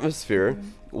create an atmosphere.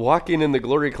 Walking in the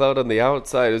glory cloud on the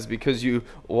outside is because you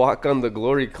walk on the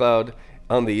glory cloud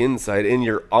on the inside, and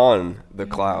you're on the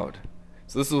cloud.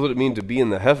 So this is what it means to be in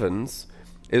the heavens,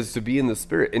 is to be in the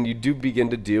Spirit, and you do begin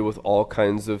to deal with all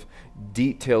kinds of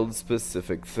detailed,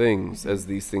 specific things as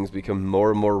these things become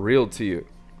more and more real to you.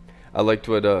 I liked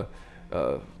what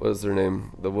is her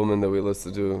name? The woman that we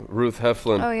listened to, Ruth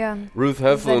Heflin. Oh, yeah. Ruth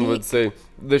Heflin would say,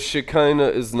 the Shekinah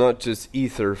is not just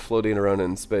ether floating around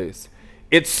in space.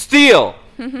 It's steel.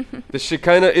 The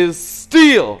Shekinah is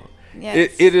steel.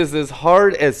 Yes. It is as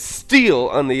hard as steel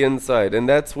on the inside, and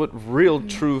that's what real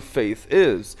true faith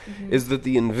is that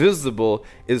the invisible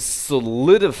is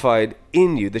solidified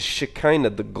in you. The Shekinah,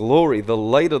 the glory, the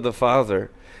light of the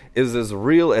Father is as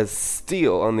real as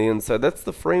steel on the inside. That's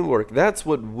the framework. That's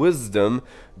what wisdom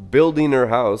building her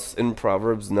house in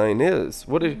Proverbs 9 is.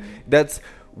 That's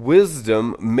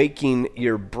wisdom making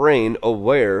your brain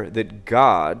aware that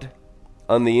God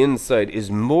on the inside is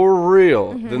more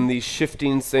real than these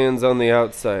shifting sands on the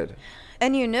outside.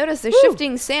 And you notice the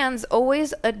shifting sands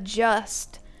always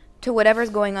adjust to whatever's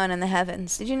going on in the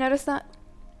heavens. Did you notice that?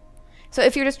 So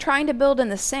if you're just trying to build in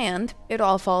the sand, it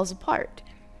all falls apart.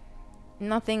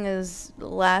 Nothing is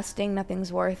lasting,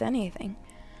 nothing's worth anything.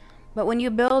 But when you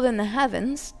build in the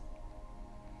heavens,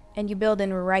 and you build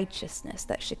in righteousness,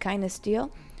 that Shekinah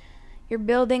steel, you're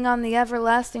building on the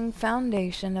everlasting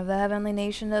foundation of the heavenly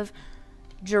nation of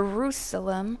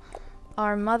Jerusalem,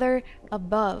 our mother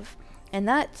above. And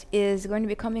that is going to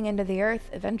be coming into the earth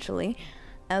eventually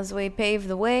as we pave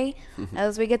the way,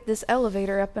 as we get this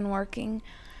elevator up and working.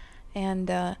 And,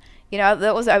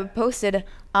 I posted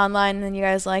online, and then you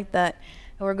guys liked that.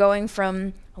 We're going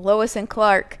from Lois and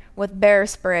Clark with bear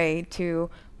spray to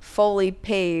fully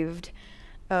paved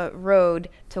road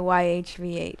to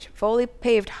YHVH, fully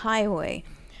paved highway.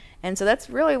 And so that's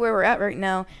really where we're at right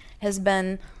now, has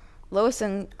been Lois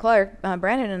and Clark,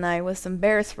 Brandon and I, with some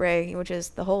bear spray, which is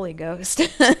the Holy Ghost,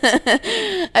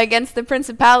 against the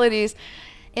principalities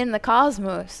in the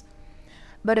cosmos.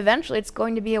 But eventually it's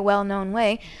going to be a well-known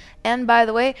way. And by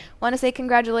the way, want to say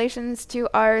congratulations to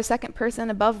our second person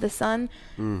above the sun.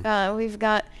 We've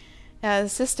got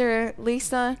Sister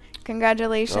Lisa.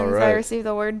 Congratulations. Right. I received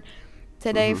the word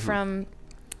today from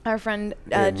our friend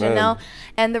Janelle.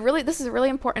 And this is a really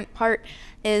important part,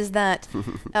 is that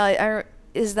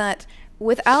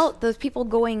without those people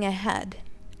going ahead,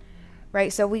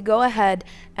 right? So we go ahead,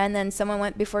 and then someone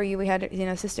went before you. We had,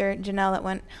 Sister Janelle that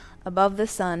went above the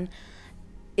sun.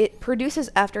 It produces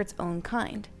after its own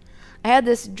kind. I had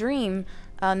this dream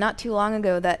not too long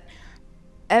ago that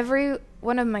every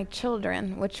one of my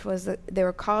children, which was they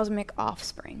were cosmic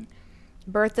offspring,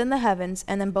 birthed in the heavens,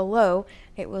 and then below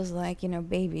it was like,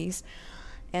 babies.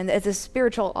 And it's a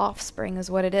spiritual offspring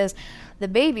is what it is. The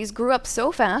babies grew up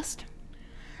so fast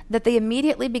that they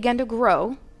immediately began to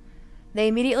grow. They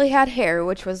immediately had hair,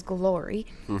 which was glory.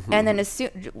 And then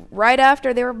right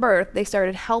after they were birthed, they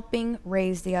started helping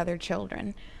raise the other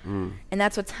children. And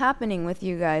that's what's happening with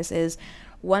you guys, is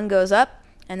one goes up,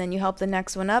 and then you help the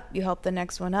next one up, you help the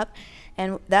next one up.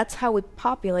 And that's how we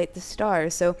populate the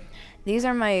stars. So these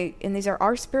are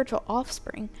our spiritual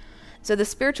offspring. So the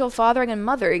spiritual fathering and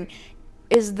mothering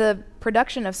is the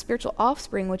production of spiritual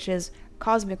offspring, which is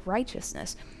cosmic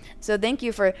righteousness. So thank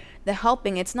you for the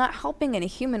helping. It's not helping in a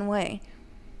human way.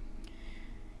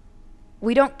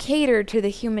 We don't cater to the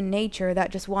human nature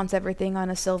that just wants everything on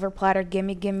a silver platter.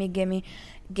 Gimme, gimme, gimme.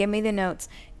 Give me the notes.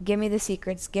 Give me the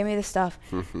secrets. Give me the stuff.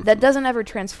 That doesn't ever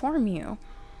transform you.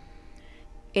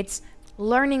 It's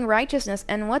learning righteousness.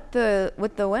 And what the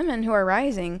women who are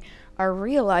rising are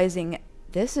realizing,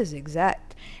 this is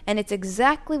exact. And it's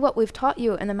exactly what we've taught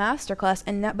you in the masterclass.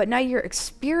 But now you're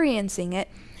experiencing it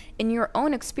in your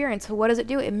own experience. So what does it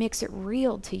do? It makes it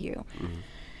real to you.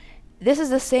 This is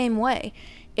the same way.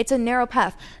 It's a narrow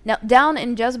path. Now, down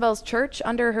in Jezebel's church,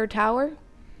 under her tower,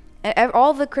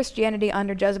 all the Christianity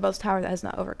under Jezebel's tower that has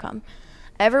not overcome,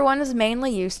 everyone is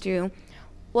mainly used to,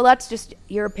 well, that's just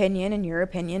your opinion,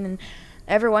 and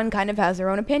everyone kind of has their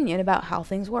own opinion about how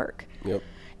things work. Yep.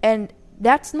 And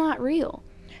that's not real.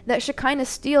 That Shekinah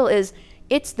steel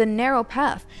it's the narrow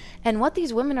path. And what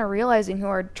these women are realizing who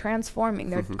are transforming,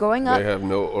 they're going up. They have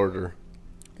no order.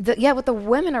 What the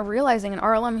women are realizing in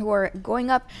RLM who are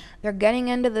going up, they're getting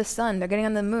into the sun, they're getting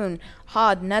on the moon,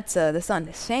 Hod, Netzah, the sun,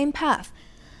 the same path.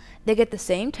 They get the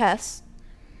same tests.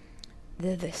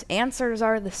 The answers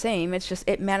are the same. It's just,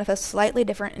 it manifests slightly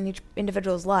different in each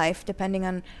individual's life depending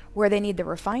on where they need the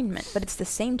refinement. But it's the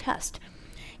same test.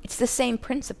 It's the same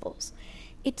principles.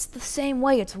 It's the same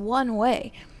way. It's one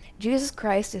way. Jesus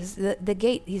Christ is the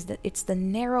gate. It's the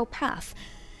narrow path.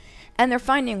 And they're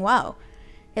finding, wow,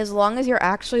 as long as you're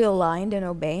actually aligned and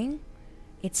obeying,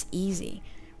 it's easy.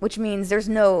 Which means there's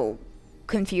no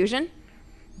confusion.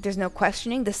 There's no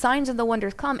questioning. The signs and the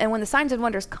wonders come. And when the signs and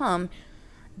wonders come,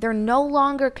 they're no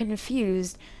longer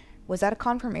confused. Was that a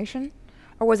confirmation?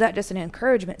 Or was that just an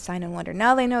encouragement, sign and wonder?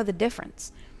 Now they know the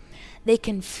difference. They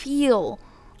can feel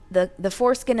the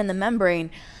foreskin and the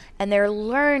membrane, and they're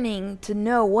learning to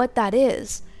know what that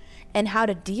is and how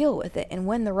to deal with it and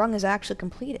when the rung is actually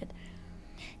completed.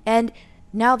 And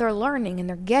now they're learning and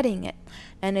they're getting it.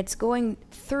 And it's going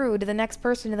through to the next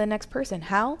person.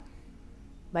 How?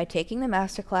 By taking the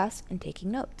masterclass and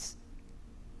taking notes.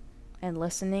 And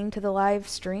listening to the live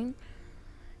stream.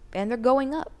 And they're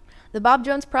going up. The Bob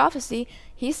Jones prophecy,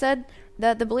 he said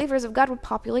that the believers of God would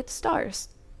populate the stars.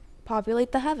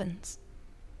 Populate the heavens.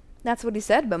 That's what he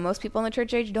said, but most people in the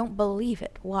church age don't believe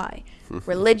it. Why?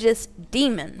 Religious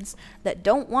demons that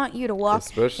don't want you to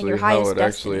walk in your highest destiny. Especially how it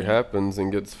actually happens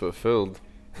and gets fulfilled.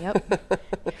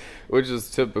 Yep. Which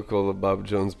is typical of Bob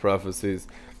Jones prophecies.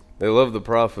 They love the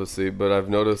prophecy, but I've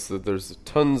noticed that there's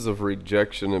tons of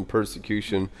rejection and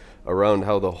persecution around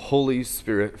how the Holy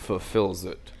Spirit fulfills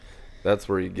it. That's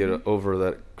where you get over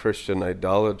that Christian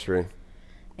idolatry.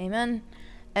 Amen.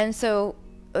 And so,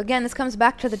 again, this comes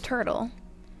back to the turtle.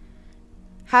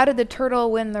 How did the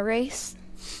turtle win the race?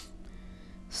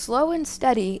 Slow and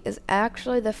steady is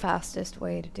actually the fastest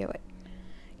way to do it.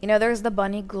 You know, there's the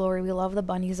bunny glory. We love the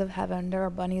bunnies of heaven. There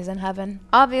are bunnies in heaven.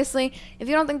 Obviously, if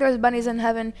you don't think there's bunnies in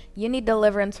heaven, you need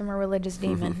deliverance from a religious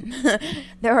demon.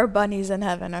 There are bunnies in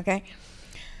heaven, okay?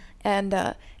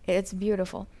 And it's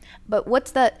beautiful. But what's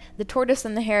that? The tortoise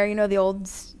and the hare, you know, the old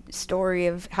story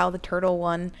of how the turtle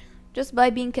won? Just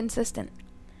by being consistent.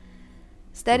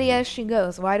 Steady as she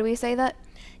goes. Why do we say that?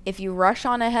 If you rush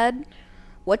on ahead,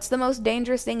 what's the most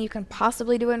dangerous thing you can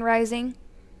possibly do in rising?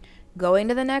 Going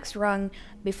to the next rung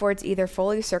before it's either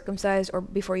fully circumcised or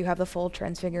before you have the full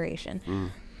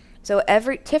transfiguration. So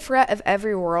every Tiferet of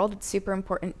every world, it's super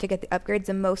important to get the upgrades.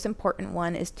 The most important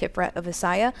one is Tiferet of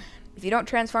Isaiah. If you don't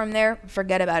transform there,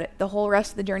 forget about it. The whole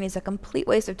rest of the journey is a complete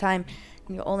waste of time,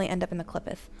 and you'll only end up in the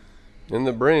Clippeth. And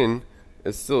the brain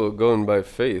is still going by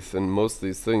faith in most of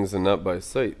these things and not by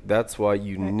sight. That's why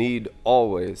you need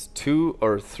always 2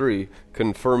 or 3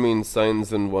 confirming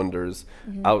signs and wonders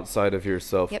outside of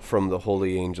yourself from the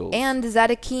holy angels. And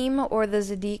Zaddakim, or the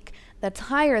Zaddik that's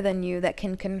higher than you, that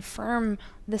can confirm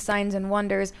the signs and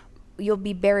wonders. You'll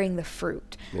be bearing the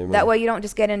fruit. Amen. That way you don't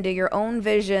just get into your own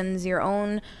visions, your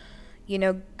own, you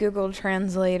know, Google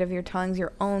Translate of your tongues,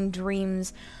 your own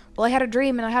dreams. Well, I had a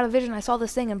dream and I had a vision. I saw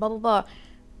this thing and blah, blah, blah.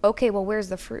 Okay, well, where's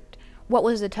the fruit? What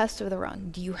was the test of the rung?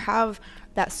 Do you have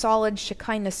that solid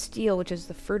Shekinah steel, which is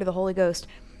the fruit of the Holy Ghost,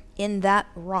 in that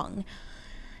rung?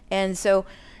 And so,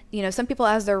 you know, some people,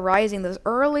 as they're rising, those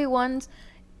early ones,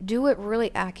 do it really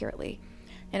accurately.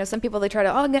 You know, some people, they try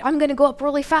to, I'm going to go up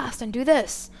really fast and do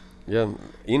this. Yeah,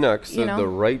 Enoch said the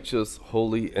righteous,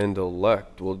 holy, and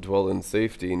elect will dwell in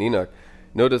safety. And Enoch,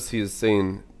 notice he is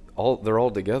saying they're all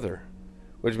together,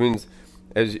 which means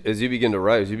as you begin to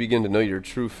rise, you begin to know your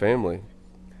true family.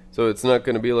 So it's not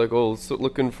going to be like,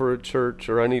 looking for a church,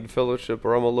 or I need fellowship,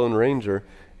 or I'm a lone ranger.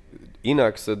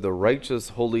 Enoch said the righteous,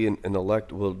 holy, and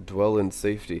elect will dwell in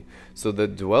safety. So the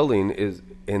dwelling is,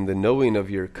 and the knowing of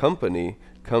your company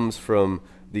comes from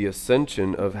the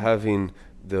ascension of having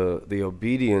the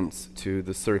obedience to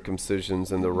the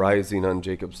circumcisions and the rising on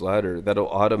Jacob's ladder. That'll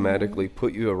automatically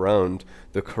put you around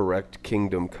the correct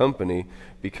kingdom company,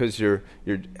 because you're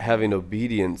having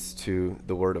obedience to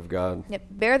the word of God. Yep.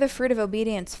 Bear the fruit of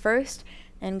obedience first,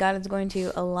 and God is going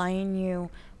to align you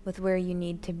with where you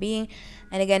need to be.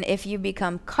 And again, if you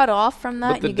become cut off from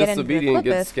that, you get into the disobedient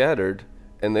get scattered,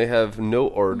 and they have no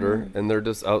order, and they're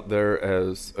just out there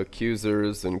as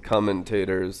accusers and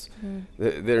commentators.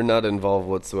 They're not involved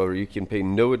whatsoever. You can pay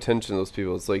no attention to those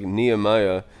people. It's like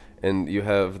Nehemiah, and you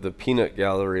have the peanut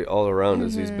gallery all around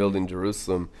as he's building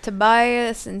Jerusalem.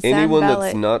 Tobias and anyone Sanballat.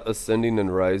 That's not ascending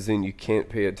and rising, you can't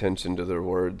pay attention to their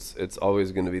words. It's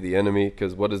always going to be the enemy,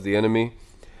 because what is the enemy?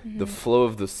 The flow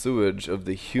of the sewage of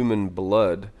the human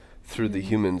blood through the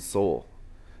human soul.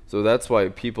 So that's why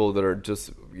people that are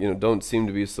just, don't seem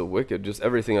to be so wicked, just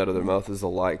everything out of their mouth is a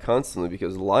lie constantly,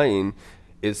 because lying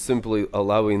is simply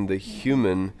allowing the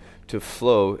human to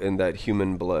flow in that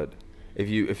human blood. If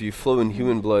you flow in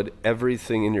human blood,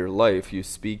 everything in your life, you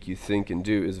speak, you think, and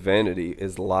do is vanity,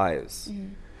 is lies.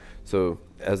 So,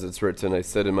 as it's written, I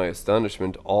said in my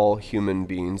astonishment, all human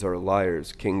beings are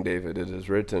liars. King David, it is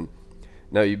written.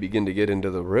 Now you begin to get into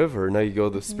the river, now you go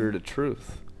the spirit of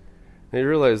truth. And you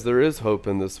realize there is hope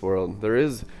in this world. There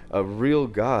is a real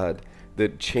God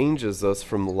that changes us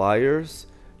from liars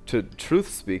to truth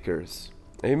speakers.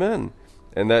 Amen.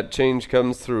 And that change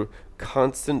comes through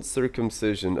constant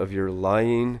circumcision of your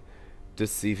lying,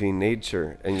 deceiving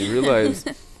nature. And you realize,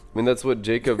 that's what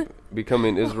Jacob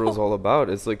becoming Israel is all about.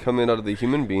 It's like coming out of the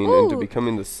human being into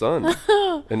becoming the son,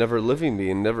 an ever-living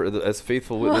being, never as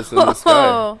faithful witness in the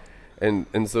sky.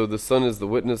 And so the son is the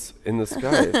witness in the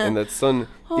sky, and that son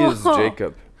is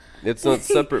Jacob. It's not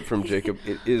separate from Jacob.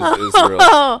 It is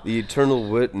Israel. The eternal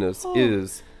witness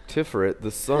is Tiferet,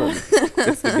 the son.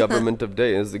 It's the government of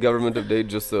day. Is the government of day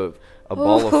just a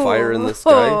ball of fire in the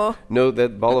sky? No,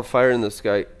 that ball of fire in the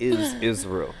sky is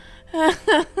Israel.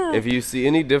 If you see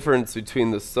any difference between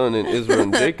the son and Israel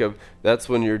and Jacob, that's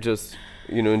when you're just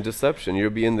in deception. You'll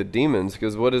be in the demons,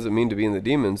 because what does it mean to be in the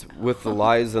demons? With the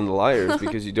lies and the liars,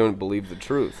 because you don't believe the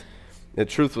truth. The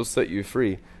truth will set you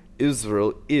free.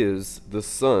 Israel is the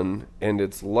sun and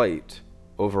its light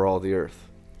over all the earth.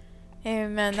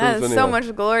 Amen. That is so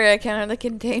much glory, I can't hardly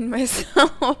contain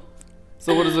myself.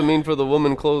 So what does it mean for the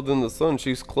woman clothed in the sun?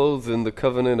 She's clothed in the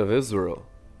covenant of Israel.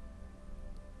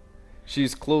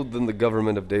 She's clothed in the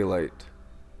government of daylight.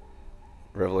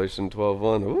 Revelation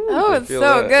 12:1. Ooh, it's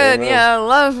so good. Amen. Yeah, I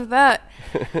love that.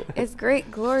 It's great,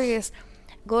 glorious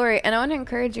glory. And I want to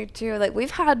encourage you too. Like,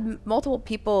 we've had multiple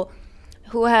people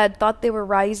who had thought they were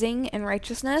rising in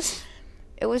righteousness.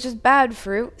 It was just bad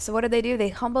fruit. So what did? They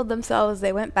humbled themselves.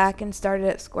 They went back and started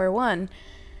at square one.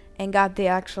 and got the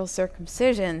actual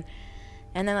circumcision.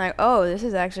 And then like, oh, this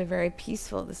is actually very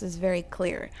peaceful. This is very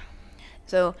clear.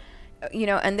 So,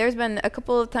 and there's been a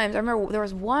couple of times, I remember there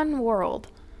was one world,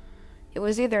 it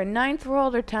was either 9th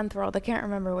world or 10th world, I can't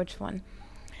remember which one,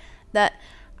 that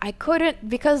I couldn't,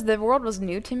 because the world was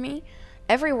new to me.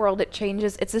 Every world it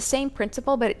changes. It's the same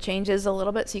principle, but it changes a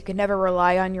little bit, so you can never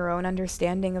rely on your own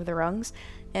understanding of the rungs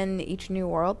in each new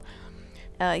world.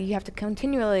 You have to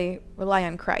continually rely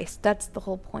on Christ. That's the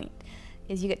whole point,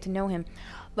 is you get to know him.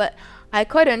 But I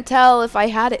couldn't tell if I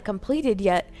had it completed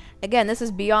yet. Again, this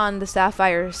is beyond the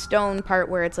sapphire stone part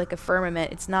where it's like a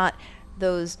firmament. It's not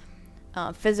those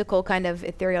physical kind of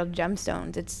ethereal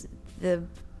gemstones. It's the,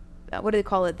 what do they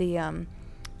call it? The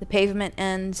pavement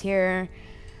ends here.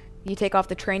 You take off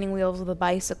the training wheels of the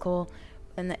bicycle,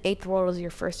 and the 8th world is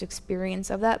your first experience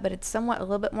of that, but it's somewhat a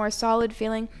little bit more solid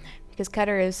feeling, because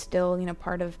Keter is still,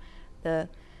 part of the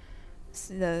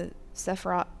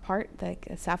Sephiroth part, like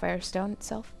a sapphire stone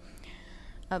itself.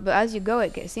 But as you go,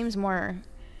 it seems more,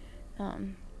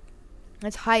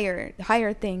 it's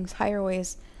higher things, higher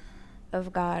ways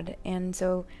of God. And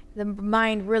so the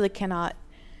mind really cannot,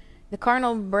 the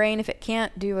carnal brain, if it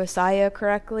can't do Asaya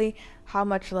correctly, how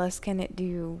much less can it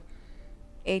do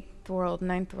 8th world,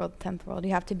 9th world, 10th world?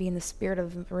 You have to be in the spirit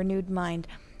of renewed mind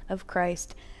of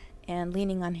Christ and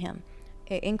leaning on him.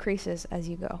 It increases as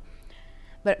you go.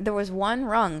 But there was one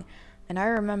rung, and I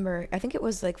remember, I think it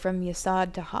was like from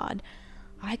Yesod to Had.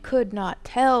 I could not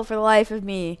tell for the life of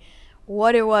me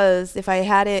what it was, if I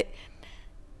had it.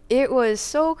 It was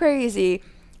so crazy.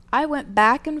 I went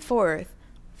back and forth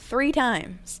 3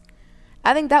 times.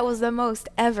 I think that was the most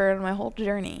ever in my whole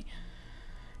journey.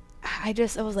 I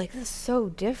was like, this is so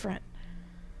different.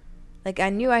 Like,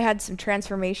 I knew I had some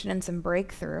transformation and some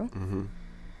breakthrough. Mm-hmm.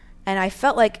 And I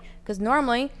felt like, because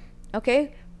normally,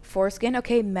 okay, foreskin,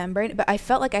 okay, membrane, but I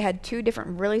felt like I had 2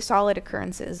 different really solid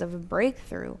occurrences of a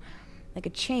breakthrough, like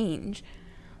a change,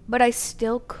 but I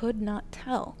still could not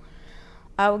tell.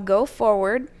 I would go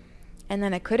forward, and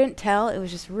then I couldn't tell. It was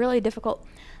just really difficult.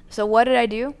 So what did I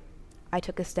do? I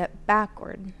took a step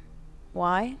backward.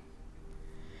 Why?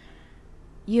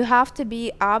 You have to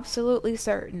be absolutely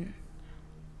certain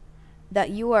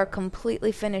that you are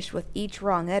completely finished with each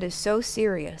rung. That is so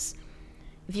serious.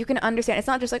 If you can understand, it's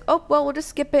not just like, oh, well, we'll just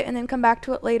skip it and then come back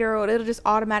to it later, or it'll just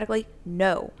automatically.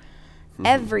 No. Mm-hmm.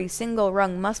 Every single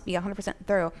rung must be 100%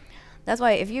 thorough. That's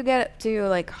why if you get to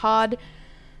like Had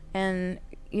and,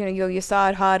 you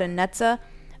Yesod, Had, and Netzah,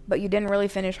 but you didn't really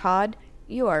finish Had,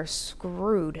 you are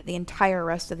screwed the entire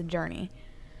rest of the journey.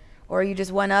 Or you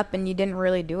just went up and you didn't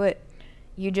really do it.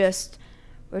 You just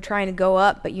were trying to go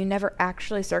up, but you never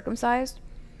actually circumcised.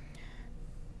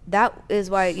 That is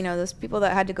why, those people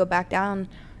that had to go back down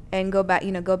and go back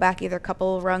either a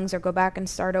couple of rungs or go back and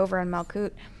start over in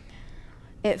Malkut,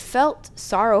 it felt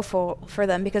sorrowful for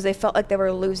them because they felt like they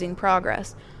were losing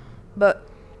progress. But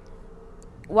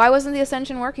why wasn't the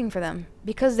ascension working for them?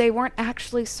 Because they weren't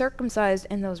actually circumcised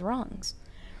in those rungs.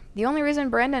 The only reason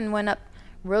Brandon went up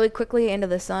really quickly into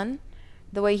the sun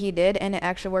the way he did, and it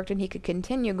actually worked and he could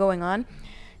continue going on,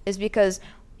 is because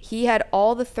he had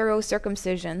all the thorough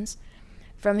circumcisions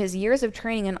from his years of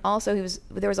training, and also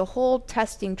there was a whole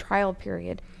testing trial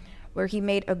period where he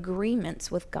made agreements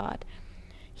with God.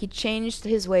 He changed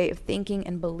his way of thinking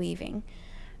and believing,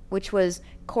 which was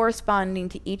corresponding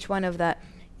to each one of that.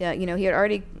 He had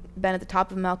already been at the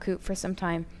top of Malkut for some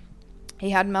time. He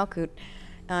had Malkut,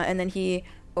 and then he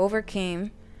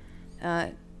overcame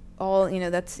all,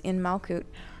 that's in Malkut.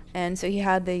 And so he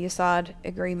had the Yesod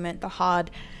agreement, the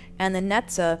Had, and the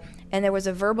Netzah, and there was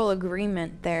a verbal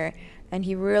agreement there, and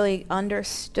he really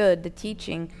understood the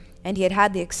teaching, and he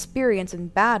had the experience in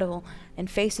battle and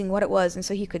facing what it was, and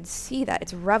so he could see that.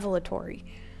 It's revelatory.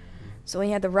 So when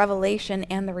he had the revelation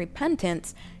and the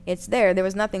repentance, it's there. There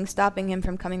was nothing stopping him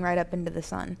from coming right up into the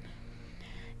sun.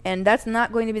 And that's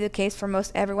not going to be the case for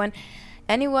most everyone.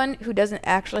 Anyone who doesn't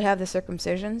actually have the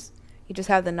circumcisions, you just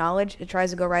have the knowledge, it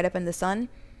tries to go right up in the sun,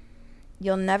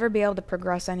 you'll never be able to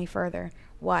progress any further.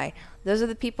 Why? Those are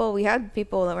the people, we had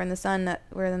people that were in the sun that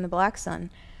were in the black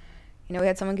sun. We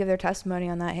had someone give their testimony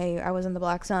on that. Hey, I was in the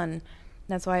black sun.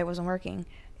 That's why it wasn't working.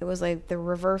 It was like the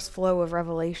reverse flow of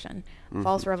revelation. Mm-hmm.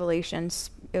 False revelation.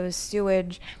 It was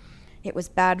sewage. It was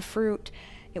bad fruit.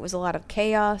 It was a lot of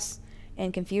chaos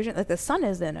and confusion. Like the sun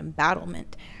is an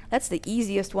embattlement. That's the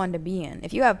easiest one to be in.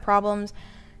 If you have problems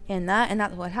in that, and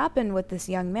that's what happened with this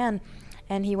young man,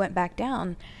 and he went back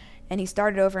down, and he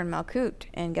started over in Malkut,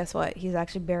 and guess what? He's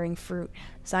actually bearing fruit.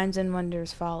 Signs and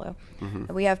wonders follow.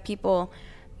 Mm-hmm. We have people,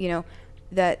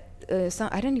 that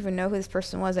I didn't even know who this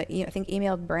person was. I think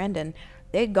emailed Brandon.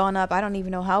 They'd gone up, I don't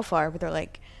even know how far, but they're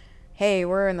like, hey,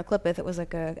 we're in the Clippeth. It was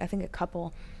like I think a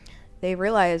couple. They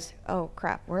realized, oh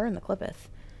crap, we're in the Clippeth.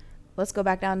 Let's go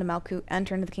back down to Malkut,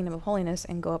 enter into the kingdom of holiness,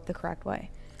 and go up the correct way.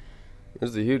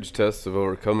 There's a huge test of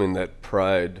overcoming that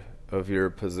pride of your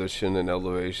position and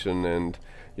elevation and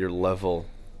your level.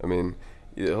 I mean,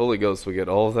 the Holy Ghost will get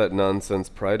all of that nonsense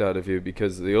pride out of you,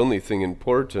 because the only thing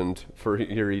important for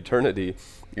your eternity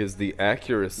is the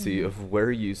accuracy of where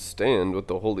you stand with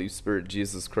the Holy Spirit,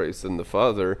 Jesus Christ, and the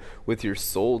Father with your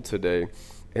soul today.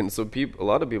 And so a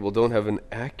lot of people don't have an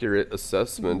accurate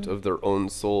assessment of their own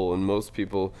soul, and most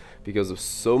people, because of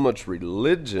so much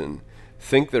religion,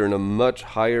 think they're in a much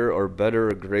higher or better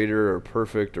or greater or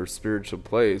perfect or spiritual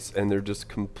place, and they're just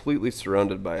completely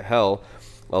surrounded by hell.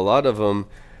 A lot of them,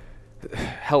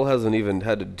 hell hasn't even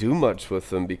had to do much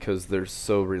with them, because they're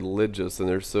so religious and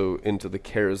they're so into the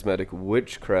charismatic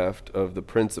witchcraft of the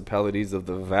principalities of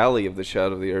the valley of the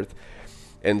shadow of the earth.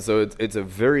 And so it's a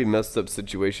very messed up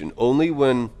situation. Only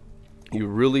when you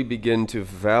really begin to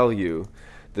value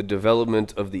the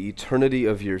development of the eternity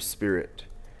of your spirit,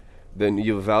 then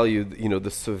you value, the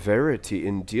severity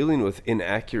in dealing with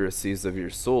inaccuracies of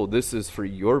your soul. This is for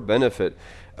your benefit.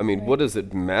 I mean, what does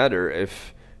it matter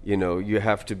if, you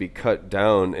have to be cut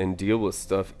down and deal with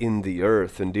stuff in the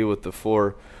earth and deal with the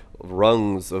 4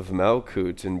 rungs of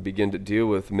Malkut and begin to deal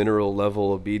with mineral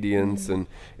level obedience and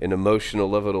emotional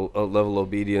level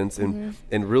obedience and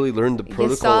really learn the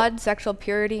protocol. Yesod, sexual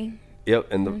purity.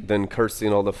 Yep, and then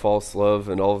cursing all the false love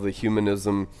and all the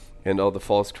humanism and all the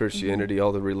false Christianity,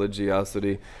 all the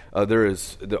religiosity. There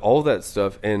is all that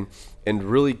stuff, and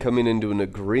really coming into an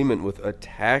agreement with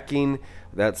attacking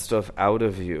that stuff out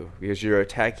of you, because you're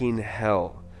attacking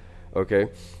hell, okay?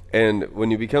 And when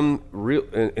you become real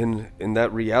in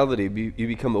that reality, you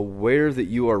become aware that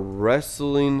you are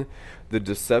wrestling the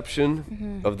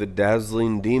deception of the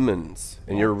dazzling demons,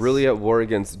 and you're really at war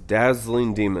against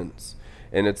dazzling demons.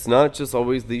 And it's not just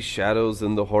always these shadows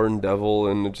and the horned devil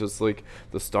and just like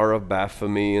the Star of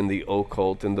Baphomet and the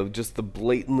occult and just the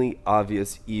blatantly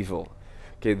obvious evil.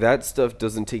 Okay, that stuff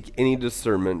doesn't take any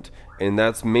discernment, and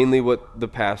that's mainly what the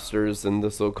pastors and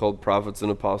the so-called prophets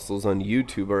and apostles on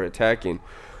YouTube are attacking.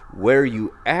 Where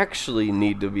you actually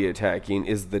need to be attacking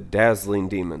is the dazzling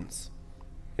demons.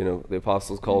 The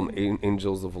apostles call them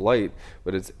angels of light,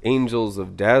 but it's angels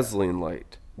of dazzling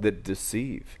light that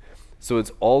deceive. So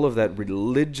it's all of that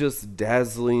religious,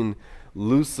 dazzling,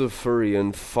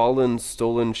 Luciferian, fallen,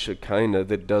 stolen Shekinah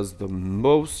that does the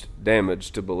most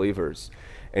damage to believers.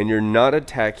 And you're not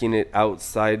attacking it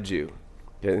outside you.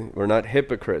 Okay? We're not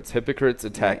hypocrites. Hypocrites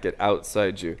attack it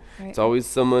outside you. Right. It's always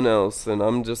someone else, and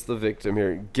I'm just the victim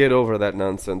here. Get over that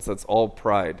nonsense. That's all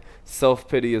pride.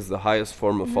 Self-pity is the highest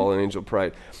form of fallen angel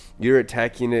pride. You're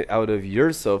attacking it out of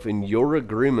yourself in your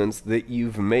agreements that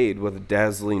you've made with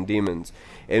dazzling demons.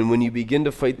 And when you begin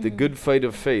to fight the good fight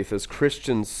of faith as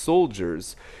Christian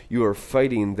soldiers, you are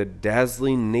fighting the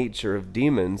dazzling nature of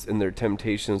demons and their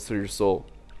temptations to your soul.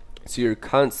 So you're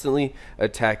constantly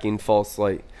attacking false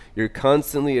light. You're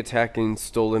constantly attacking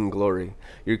stolen glory.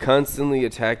 You're constantly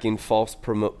attacking false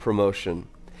promotion.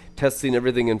 Testing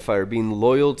everything in fire, being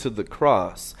loyal to the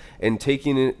cross, and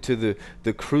taking it to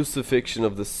the crucifixion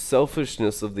of the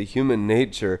selfishness of the human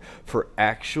nature for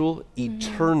actual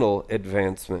eternal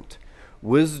advancement.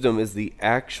 Wisdom is the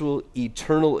actual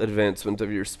eternal advancement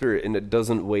of your spirit, and it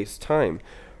doesn't waste time.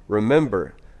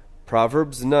 Remember,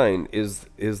 Proverbs 9 is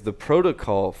the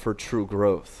protocol for true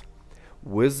growth.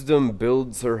 Wisdom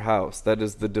builds her house. That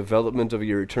is the development of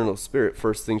your eternal spirit.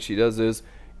 First thing she does is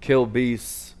kill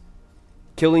beasts.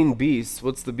 Killing beasts,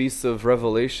 what's the beasts of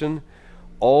Revelation?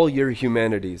 All your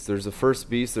humanities. There's a first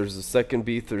beast, there's a second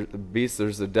beast,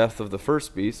 there's the death of the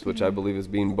first beast, which I believe is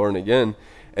being born again,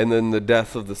 and then the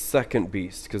death of the second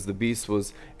beast, because the beast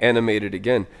was animated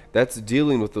again. That's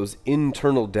dealing with those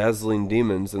internal dazzling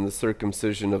demons and the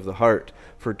circumcision of the heart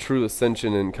for true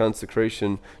ascension and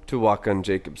consecration to walk on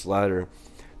Jacob's ladder.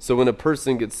 So when a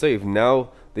person gets saved,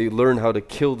 now they learn how to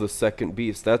kill the second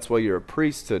beast. That's why you're a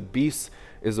priesthood. Beast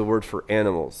is a word for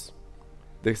animals.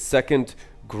 The second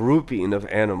grouping of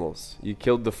animals. You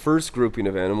killed the first grouping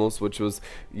of animals, which was,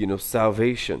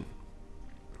 salvation.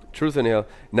 Truth anyhow.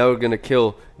 Now we're going to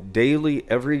kill daily,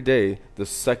 every day, the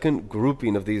second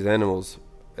grouping of these animals,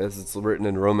 as it's written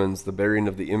in Romans, the bearing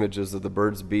of the images of the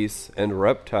birds, beasts, and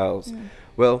reptiles.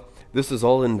 Well, this is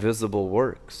all invisible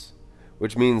works,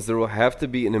 which means there will have to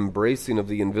be an embracing of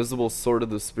the invisible sword of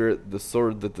the Spirit, the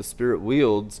sword that the Spirit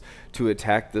wields to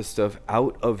attack this stuff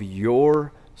out of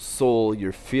your soul,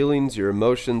 your feelings, your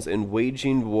emotions, and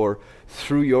waging war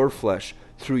through your flesh,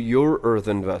 through your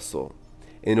earthen vessel.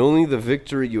 And only the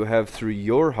victory you have through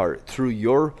your heart, through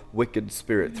your wicked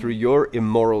spirit, through your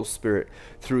immoral spirit,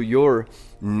 through your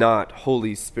not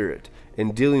Holy Spirit,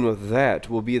 and dealing with that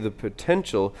will be the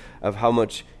potential of how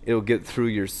much it'll get through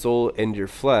your soul and your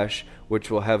flesh, which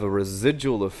will have a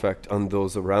residual effect on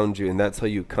those around you. And that's how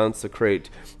you consecrate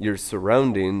your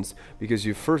surroundings, because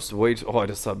you first wait. Oh, I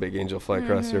just saw a big angel fly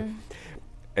across here.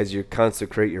 As you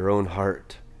consecrate your own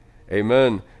heart.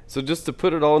 Amen. So just to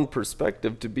put it all in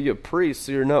perspective, to be a priest,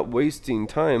 so you're not wasting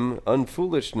time on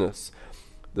foolishness.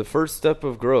 The first step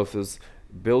of growth is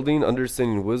building,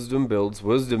 understanding. Wisdom builds.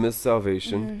 Wisdom is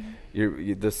salvation.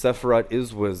 The Sephiroth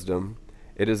is wisdom.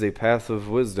 It is a path of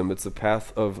wisdom. It's a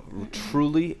path of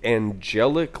truly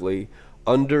angelically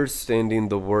understanding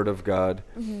the Word of God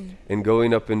and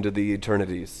going up into the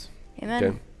eternities. Amen.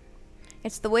 Okay?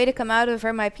 It's the way to come out of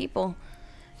her, my people.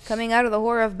 Coming out of the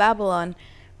whore of Babylon,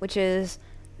 which is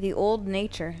the old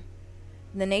nature.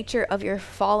 The nature of your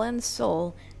fallen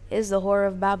soul is the whore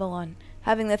of Babylon.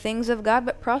 Having the things of God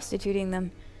but prostituting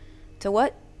them. To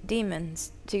what?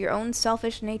 Demons. To your own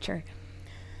selfish nature.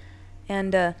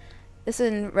 And this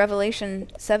is in Revelation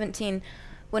 17.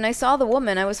 When I saw the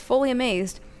woman, I was fully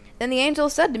amazed. Then the angel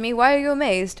said to me, "Why are you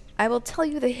amazed? I will tell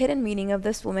you the hidden meaning of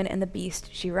this woman and the beast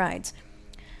she rides.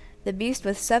 The beast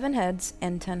with 7 heads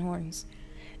and 10 horns.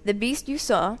 The beast you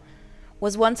saw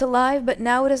was once alive, but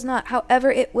now it is not.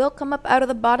 However, it will come up out of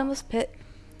the bottomless pit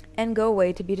and go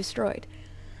away to be destroyed.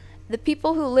 The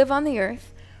people who live on the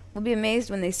earth will be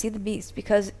amazed when they see the beast,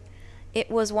 because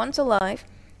it was once alive,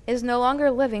 is no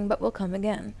longer living, but will come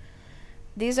again.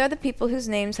 These are the people whose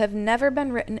names have never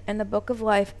been written in the book of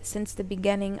life since the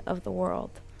beginning of the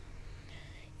world."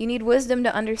 You need wisdom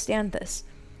to understand this.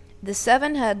 The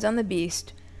 7 heads on the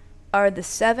beast are the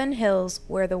 7 hills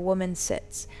where the woman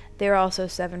sits. They are also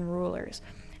 7 rulers.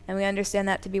 And we understand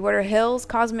that to be, what are hills,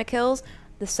 cosmic hills?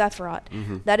 The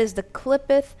Sephiroth. That is the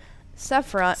Clippith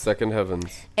Sephiroth. Second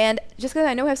heavens. And just because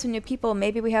I know we have some new people,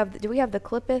 maybe we have, do we have the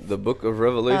Clippith? The book of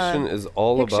Revelation is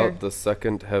all picture. about the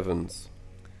second heavens.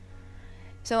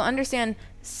 So understand,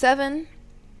 7,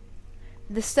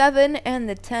 the 7 and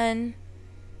the 10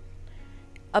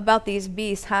 about these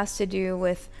beasts has to do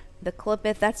with the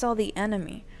Clippith. That's all the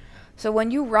enemy. So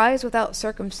when you rise without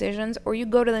circumcisions, or you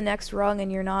go to the next rung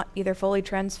and you're not either fully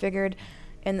transfigured,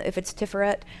 and if it's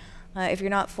Tiferet, if you're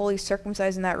not fully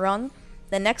circumcised in that rung,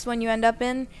 the next one you end up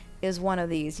in is one of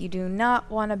these. You do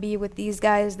not want to be with these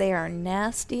guys. They are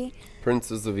nasty.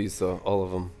 Princes of Esau, all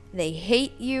of them. They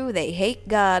hate you. They hate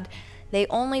God. They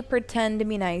only pretend to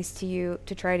be nice to you,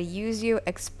 to try to use you,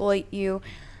 exploit you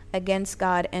against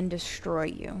God, and destroy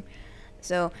you.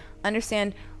 So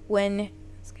understand, when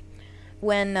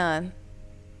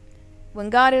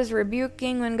God is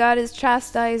rebuking, when God is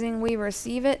chastising, we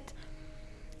receive it.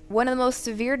 One of the most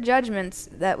severe judgments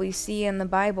that we see in the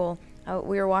Bible,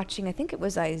 we were watching, I think it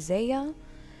was Isaiah.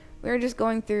 We were just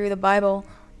going through the Bible,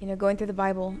 going through the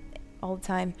Bible all the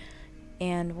time.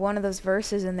 And one of those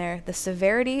verses in there, the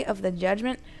severity of the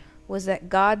judgment was that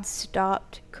God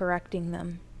stopped correcting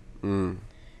them.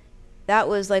 That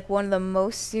was like one of the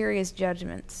most serious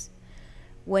judgments.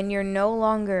 When you're no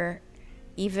longer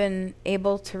even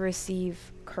able to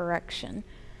receive correction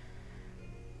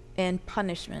and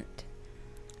punishment.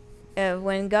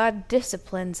 When God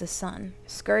disciplines a son,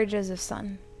 scourges a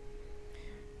son,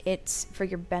 it's for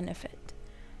your benefit.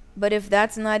 But if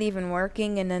that's not even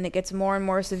working, and then it gets more and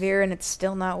more severe and it's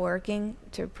still not working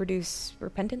to produce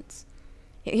repentance,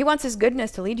 he wants his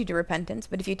goodness to lead you to repentance.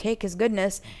 But if you take his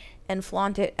goodness and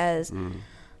flaunt it as,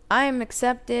 I am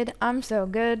accepted, I'm so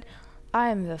good, I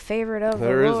am the favorite of the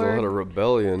Lord. There is a lot of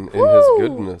rebellion in his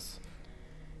goodness.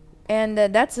 And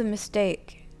that's a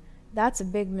mistake. That's a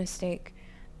big mistake.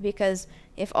 Because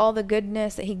if all the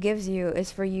goodness that he gives you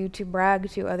is for you to brag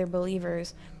to other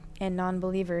believers and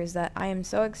non-believers that I am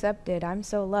so accepted, I'm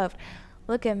so loved,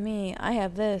 look at me, I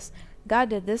have this, God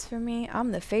did this for me,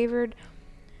 I'm the favored.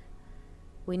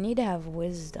 We need to have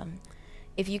wisdom.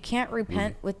 If you can't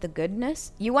repent with the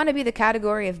goodness, you want to be the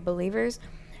category of believers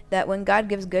that when God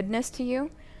gives goodness to you,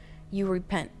 you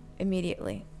repent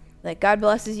immediately. Like, God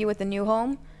blesses you with a new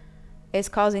home, it's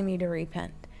causing me to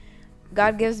repent.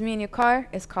 God gives me a new car,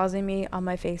 it's causing me on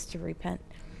my face to repent.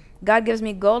 God gives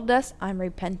me gold dust, I'm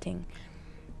repenting.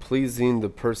 Pleasing the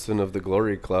person of the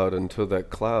glory cloud until that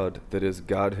cloud that is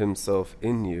God himself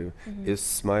in you is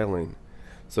smiling.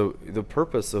 So the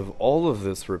purpose of all of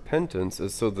this repentance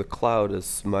is so the cloud is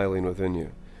smiling within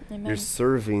you. Amen. You're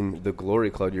serving the glory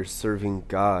cloud. You're serving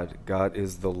God. God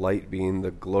is the light being,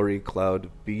 the glory cloud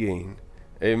being.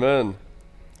 Amen.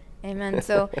 Amen.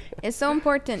 So it's so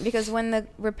important, because when the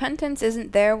repentance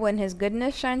isn't there, when his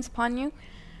goodness shines upon you,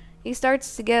 he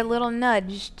starts to get a little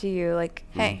nudge to you, like,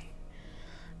 hey.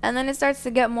 And then it starts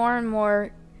to get more and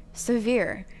more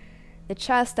severe. The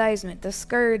chastisement, the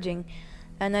scourging,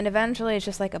 and then eventually it's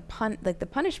just like like the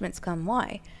punishments come.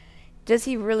 Why? Does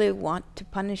he really want to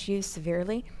punish you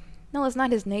severely? No, it's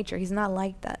not his nature. He's not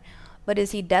like that. But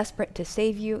is he desperate to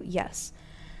save you? Yes.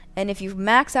 And if you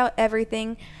max out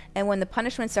everything, and when the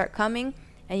punishments start coming,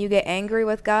 and you get angry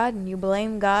with God, and you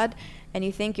blame God, and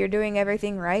you think you're doing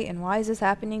everything right, and why is this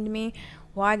happening to me?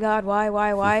 Why, God?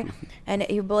 Why? And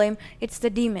you blame, it's the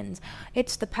demons,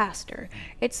 it's the pastor,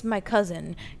 it's my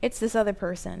cousin, it's this other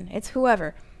person, it's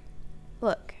whoever.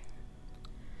 Look,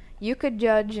 you could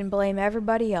judge and blame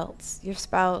everybody else, your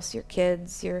spouse, your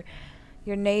kids, your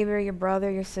neighbor, your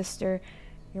brother, your sister,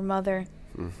 your mother.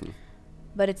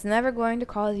 But it's never going to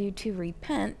cause you to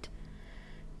repent.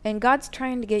 And God's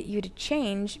trying to get you to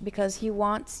change because he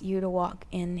wants you to walk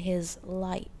in his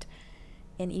light,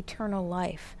 in eternal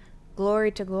life,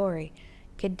 glory to glory,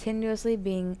 continuously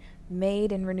being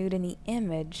made and renewed in the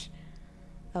image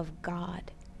of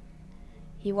God.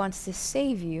 He wants to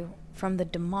save you from the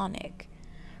demonic.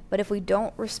 But if we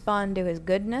don't respond to his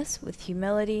goodness with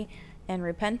humility and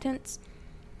repentance,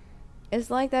 it's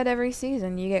like that every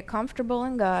season. You get comfortable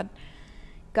in God.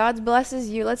 God blesses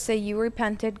you. Let's say you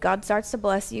repented. God starts to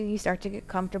bless you. You start to get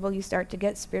comfortable. You start to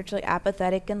get spiritually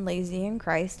apathetic and lazy in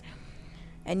Christ.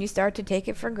 And you start to take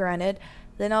it for granted.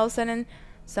 Then all of a sudden,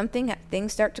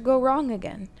 things start to go wrong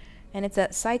again. And it's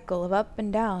that cycle of up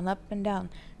and down, up and down.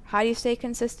 How do you stay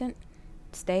consistent?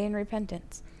 Stay in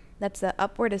repentance. That's the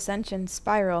upward ascension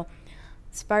spiral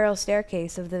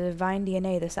staircase of the divine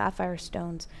DNA, the sapphire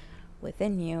stones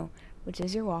within you, which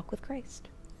is your walk with Christ.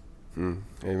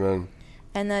 Amen.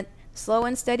 And that slow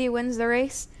and steady wins the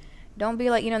race. Don't be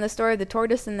like, the story of the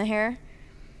tortoise and the hare.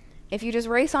 If you just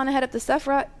race on ahead up the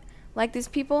Sephiroth, like these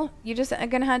people, you just are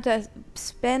going to have to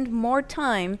spend more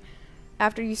time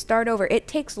after you start over. It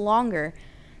takes longer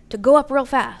to go up real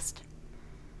fast.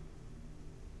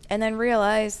 And then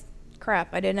realize,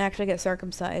 crap, I didn't actually get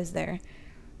circumcised there.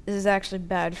 This is actually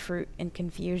bad fruit and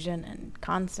confusion and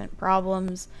constant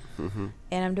problems. And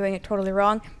I'm doing it totally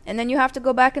wrong. And then you have to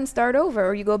go back and start over.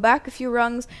 Or you go back a few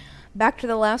rungs, back to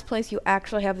the last place you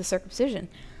actually have the circumcision.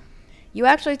 You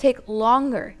actually take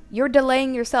longer. You're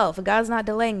delaying yourself. God's not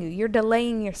delaying you. You're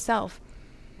delaying yourself.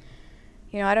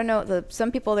 I don't know.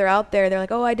 Some people, they're out there. They're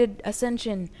like, oh, I did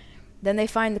ascension. Then they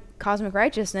find the cosmic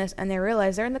righteousness, and they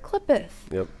realize they're in the clippeth.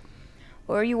 Yep.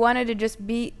 Or you wanted to just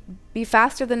be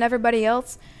faster than everybody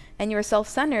else, and you were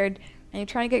self-centered, and you're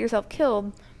trying to get yourself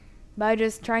killed by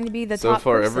just trying to be the top person. So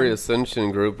far, every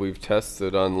ascension group we've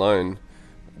tested online,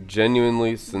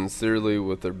 genuinely, sincerely,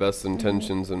 with their best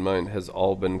intentions in mind, has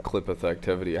all been clippeth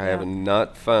activity. I have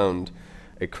not found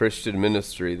a Christian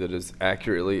ministry that is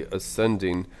accurately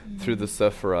ascending through the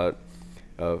Sephiroth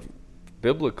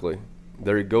biblically.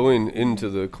 They're going into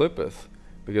the clippeth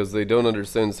because they don't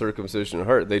understand circumcision of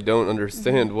heart. They don't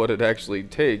understand what it actually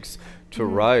takes to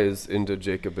rise into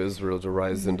Jacob Israel, to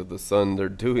rise into the sun. They're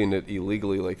doing it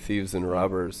illegally like thieves and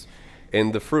robbers.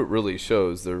 And the fruit really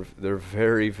shows. They're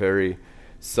very, very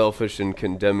selfish and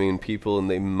condemning people, and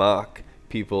they mock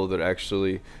people that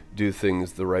actually do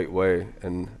things the right way.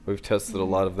 And we've tested a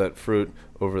lot of that fruit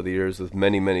over the years with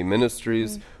many, many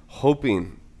ministries,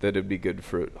 hoping that it'd be good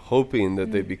fruit, hoping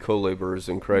that they'd be co-laborers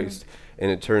in Christ. And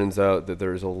it turns out that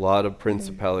there's a lot of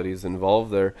principalities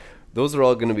involved there. Those are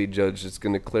all going to be judged. It's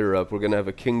going to clear up. We're going to have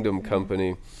a kingdom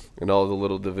company, and all the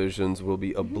little divisions will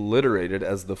be obliterated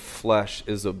as the flesh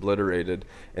is obliterated,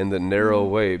 and the narrow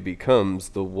way becomes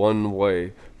the one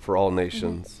way for all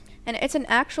nations. And it's an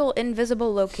actual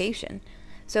invisible location.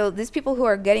 So these people who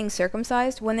are getting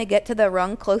circumcised, when they get to the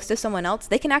rung close to someone else,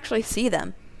 they can actually see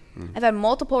them. I've had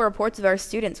multiple reports of our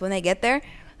students when they get there.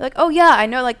 They're like, oh yeah, I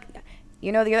know,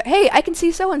 hey, I can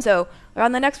see so-and-so. They're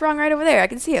on the next rung right over there. I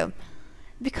can see him.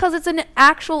 Because it's an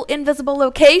actual invisible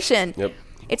location. Yep.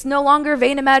 It's no longer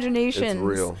vain imaginations. It's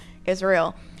real. It's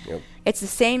real. Yep. It's the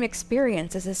same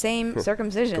experience. It's the same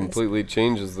circumcision. Completely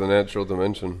changes the natural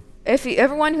dimension. If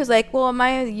everyone who's like, well, am I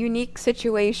a unique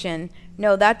situation?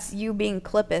 No, that's you being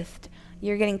clippeth.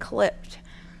 You're getting clipped.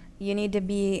 You need to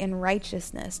be in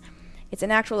righteousness. It's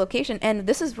an actual location, and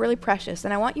this is really precious,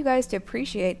 and I want you guys to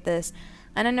appreciate this,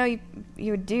 and I know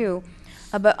you do,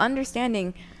 but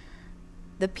understanding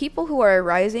the people who are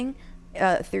arising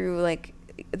through like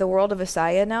the world of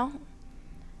Isaiah now,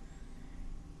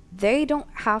 they don't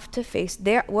have to face,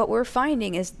 what we're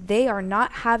finding is they are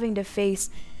not having to face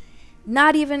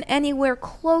not even anywhere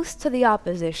close to the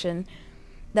opposition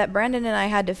that Brandon and I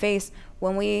had to face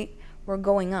when we were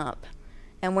going up.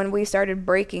 And when we started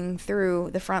breaking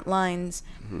through the front lines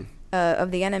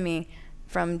of the enemy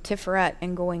from Tiferet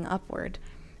and going upward,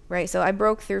 right? So I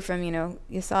broke through from,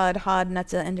 Yesod, Had,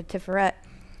 Netzah into Tiferet,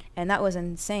 and that was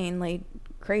insanely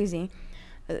crazy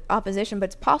opposition, but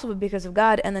it's possible because of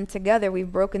God. And then together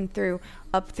we've broken through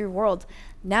up through worlds.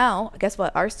 Now, guess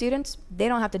what? Our students, they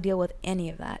don't have to deal with any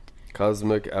of that.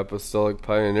 Cosmic apostolic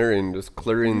pioneering, just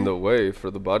clearing the way for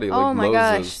the body, Oh like my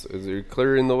Moses. gosh. Is you're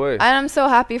clearing the way. And I'm so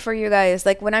happy for you guys.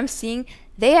 Like, when I'm seeing,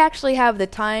 they actually have the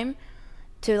time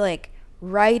to, like,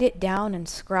 write it down and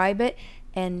scribe it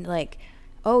and, like,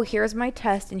 oh, here's my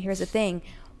test and here's the thing.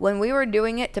 When we were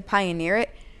doing it to pioneer it,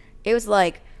 it was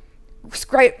like,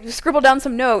 scribble down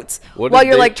some notes while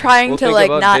you're like trying to like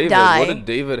not David. die. What did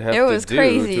David have to do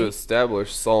crazy. to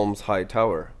establish Psalm's high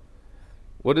tower?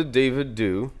 What did David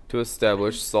do to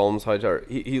establish Psalm's high tower?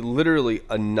 He literally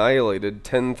annihilated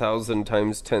 10,000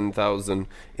 times 10,000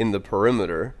 in the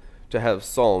perimeter to have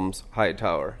Psalm's high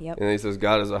tower. Yep. And he says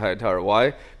God is a high tower.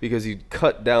 Why? Because he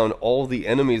cut down all the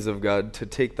enemies of God to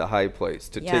take the high place,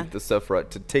 to take the Sephiroth,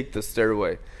 to take the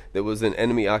stairway that was an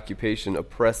enemy occupation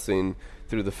oppressing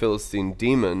through the Philistine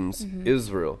demons,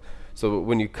 Israel. So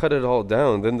when you cut it all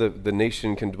down, then the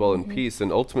nation can dwell in peace,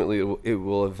 and ultimately it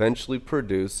will eventually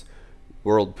produce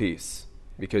world peace,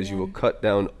 because you will cut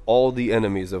down all the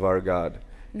enemies of our God.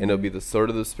 And it'll be the sword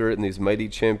of the Spirit and these mighty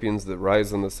champions that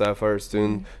rise on the sapphire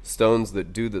stones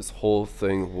that do this whole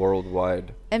thing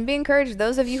worldwide. And be encouraged,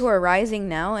 those of you who are rising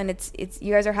now, and it's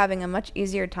you guys are having a much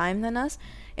easier time than us.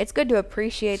 It's good to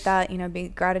appreciate that,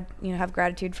 have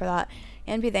gratitude for that,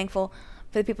 and be thankful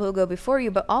for the people who go before you,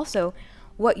 but also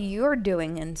what you're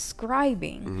doing and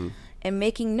scribing and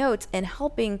making notes and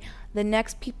helping the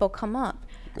next people come up.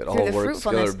 It all works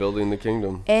together, building the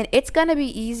kingdom. And it's going to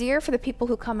be easier for the people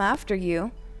who come after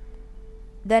you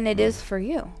than it is for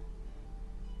you.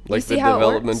 Like the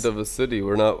development of a city.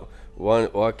 We're not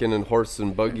walking in horse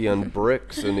and buggy on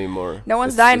bricks anymore. No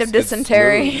one's dying of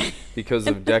dysentery. Because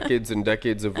of decades and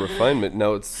decades of refinement.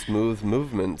 Now it's smooth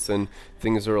movements, and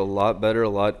things are a lot better, a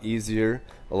lot easier,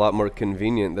 a lot more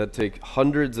convenient. That take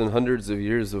hundreds and hundreds of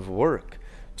years of work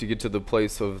to get to the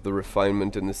place of the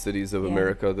refinement in the cities of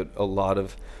America that a lot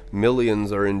of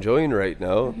millions are enjoying right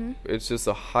now. It's just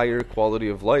a higher quality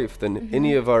of life than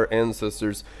any of our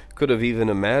ancestors could have even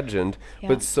imagined,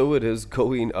 but so it is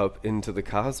going up into the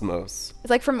cosmos.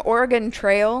 It's like from Oregon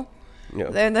Trail,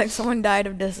 like someone died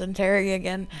of dysentery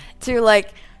again, to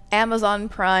like Amazon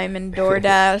Prime and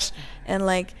DoorDash and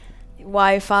like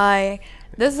Wi-Fi.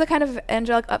 This is the kind of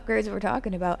angelic upgrades we're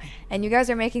talking about, and you guys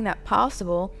are making that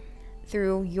possible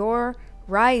through your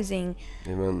rising.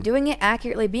 Amen. Doing it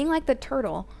accurately, being like the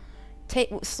turtle.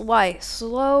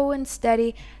 Slow and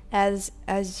steady as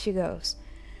she goes,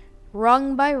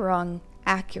 rung by rung,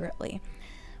 accurately.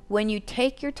 When you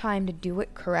take your time to do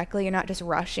it correctly, you're not just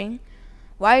rushing.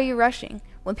 Why are you rushing?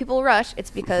 When people rush,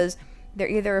 it's because they're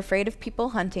either afraid of people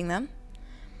hunting them,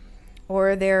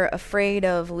 or they're afraid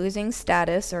of losing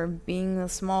status or being the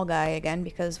small guy again,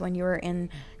 because when you were in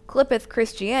Clippeth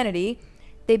Christianity,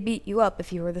 they beat you up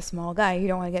if you were the small guy. You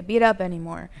don't want to get beat up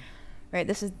anymore, right?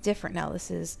 This is different now.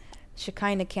 This is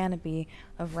Shekinah canopy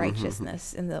of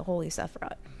righteousness in the Holy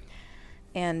Sephiroth.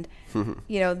 And,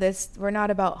 we're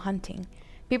not about hunting.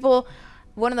 People,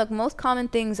 one of the most common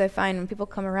things I find when people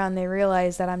come around, they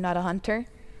realize that I'm not a hunter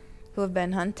who have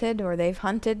been hunted or they've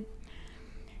hunted.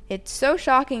 It's so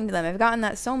shocking to them. I've gotten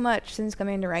that so much since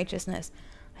coming into righteousness.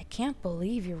 I can't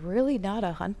believe you're really not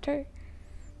a hunter.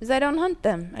 Because I don't hunt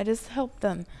them. I just help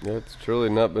them. Yeah, it's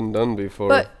truly not been done before.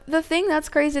 But the thing that's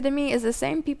crazy to me is the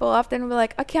same people often will be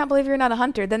like, I can't believe you're not a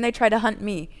hunter. Then they try to hunt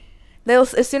me.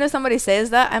 As soon as somebody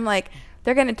says that, I'm like,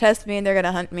 they're going to test me and they're going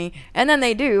to hunt me. And then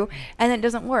they do, and it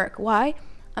doesn't work. Why?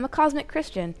 I'm a cosmic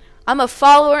Christian. I'm a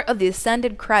follower of the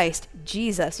ascended Christ,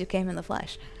 Jesus, who came in the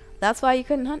flesh. That's why you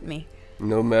couldn't hunt me.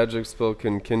 No magic spell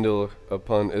can kindle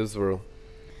upon Israel.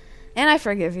 And I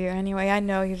forgive you anyway. I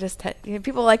know you just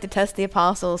people like to test the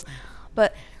apostles,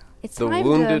 but it's the time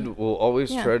wounded will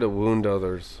always try to wound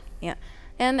others. Yeah,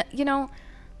 and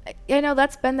I know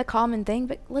that's been the common thing,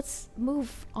 but let's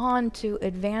move on to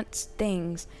advanced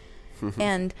things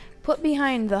and put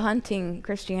behind the hunting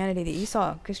Christianity, the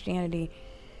Esau Christianity,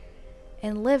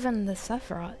 and live in the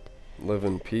Sephiroth. Live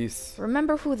in peace.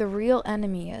 Remember who the real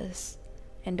enemy is,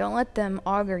 and don't let them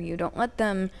augur you. Don't let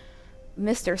them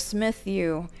Mr. Smith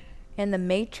you in the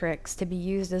matrix to be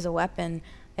used as a weapon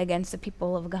against the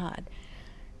people of God.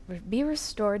 Be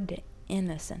restored to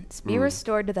innocence. Be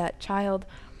restored to that child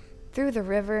through the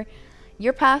river.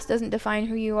 Your past doesn't define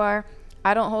who you are.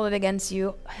 I don't hold it against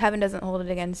you. Heaven doesn't hold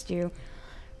it against you.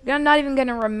 You're not even going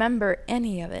to remember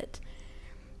any of it.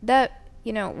 That,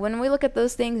 when we look at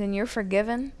those things and you're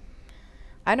forgiven,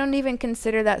 I don't even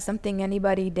consider that something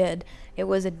anybody did. It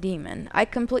was a demon. I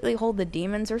completely hold the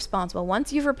demons responsible.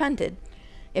 Once you've repented,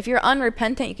 if you're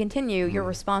unrepentant, you continue, you're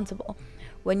responsible.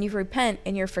 When you repent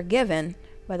and you're forgiven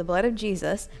by the blood of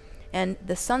Jesus, and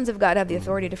the sons of God have the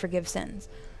authority to forgive sins.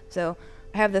 So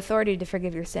I have the authority to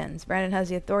forgive your sins. Brandon has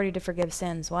the authority to forgive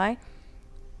sins. Why?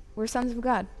 We're sons of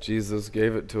God. Jesus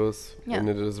gave it to us, and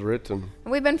it is written.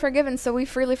 And we've been forgiven, so we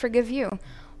freely forgive you.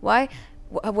 Why?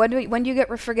 When do you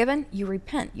get forgiven? You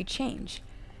repent. You change.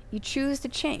 You choose to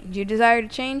change. You desire to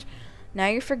change. Now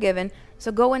you're forgiven.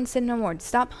 So go and sin no more.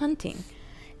 Stop hunting.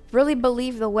 Really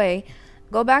believe the way.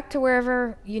 Go back to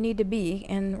wherever you need to be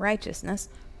in righteousness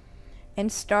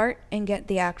and start and get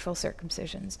the actual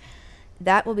circumcisions.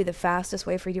 That will be the fastest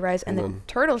way for you to rise. And the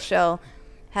turtle shell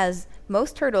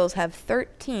most turtles have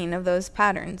 13 of those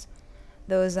patterns.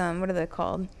 Those, what are they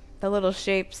called? The little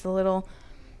shapes, the little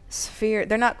sphere.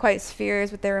 They're not quite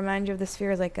spheres, but they remind you of the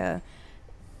spheres, like the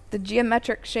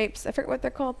geometric shapes. I forget what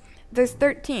they're called. There's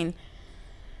 13.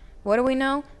 What do we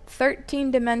know?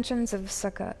 13 dimensions of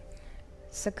Sukkot.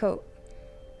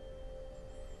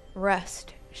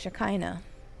 Rest, Shekinah.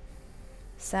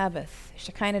 Sabbath,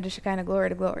 Shekinah to Shekinah, glory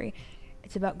to glory.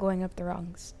 It's about going up the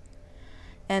rungs.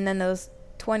 And then those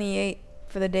 28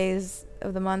 for the days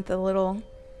of the month, the little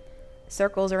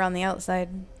circles around the outside.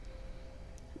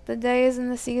 The days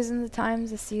and the seasons, the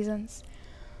times, the seasons.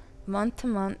 Month to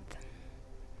month.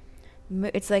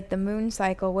 It's like the moon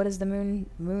cycle. What is the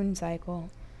moon cycle?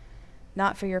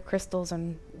 Not for your crystals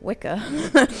and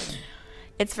Wicca.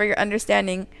 It's for your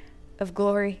understanding of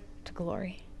glory to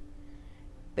glory.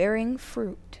 Bearing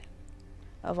fruit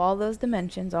of all those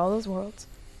dimensions, all those worlds.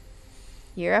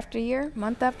 Year after year,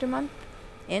 month after month.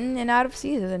 In and out of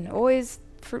season. Always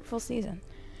fruitful season.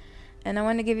 And I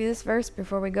want to give you this verse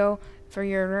before we go for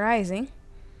your rising.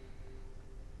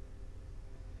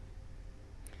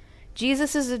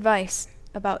 Jesus' advice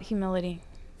about humility.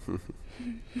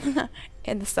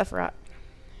 And the Sephiroth.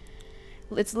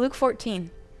 It's Luke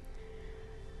 14.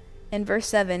 In verse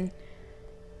 7.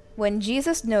 When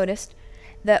Jesus noticed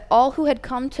that all who had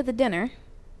come to the dinner,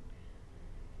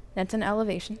 that's an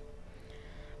elevation,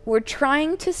 were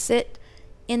trying to sit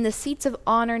in the seats of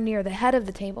honor near the head of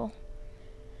the table,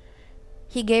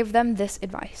 he gave them this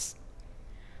advice.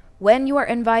 When you are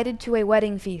invited to a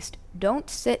wedding feast, don't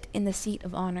sit in the seat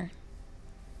of honor.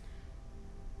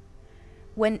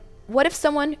 What if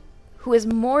someone who is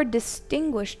more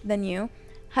distinguished than you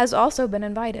has also been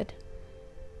invited?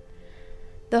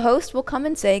 The host will come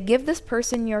and say, give this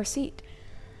person your seat.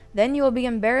 Then you will be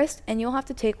embarrassed and you'll have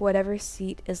to take whatever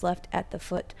seat is left at the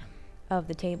foot of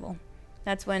the table.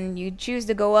 That's when you choose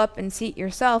to go up and seat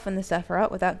yourself in the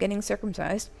Sephiroth without getting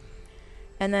circumcised.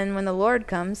 And then when the Lord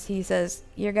comes, he says,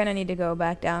 you're going to need to go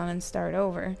back down and start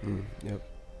over. Yep.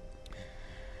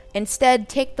 Instead,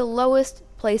 take the lowest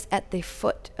place at the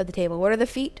foot of the table. What are the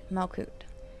feet? Malkut.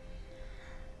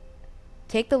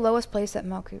 Take the lowest place at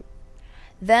Malkut.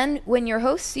 Then, when your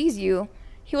host sees you,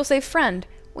 he will say, friend,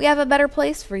 we have a better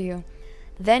place for you.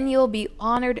 Then you'll be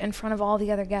honored in front of all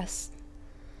the other guests.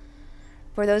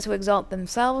 For those who exalt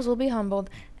themselves will be humbled,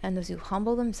 and those who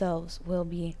humble themselves will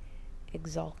be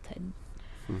exalted.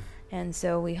 And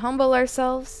so we humble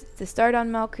ourselves to start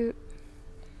on Malkut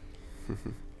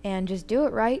and just do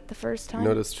it right the first time.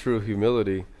 Notice true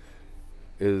humility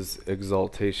is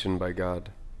exaltation by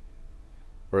God.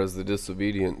 Whereas the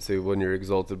disobedient say when you're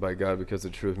exalted by God because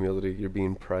of true humility, you're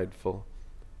being prideful.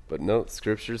 But note,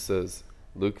 Scripture says,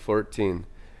 Luke 14,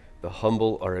 the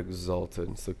humble are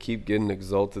exalted. So keep getting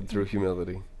exalted through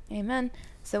humility. Amen.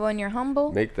 So when you're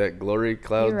humble, make that glory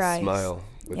cloud smile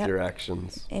with your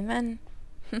actions. Amen.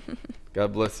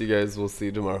 God bless you guys. We'll see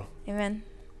you tomorrow. Amen.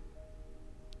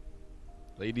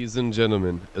 Ladies and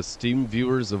gentlemen, esteemed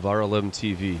viewers of RLM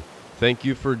TV, thank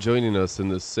you for joining us in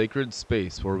this sacred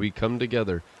space where we come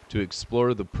together to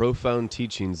explore the profound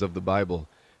teachings of the Bible.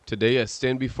 Today I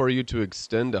stand before you to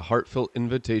extend a heartfelt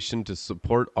invitation to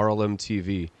support RLM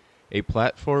TV, a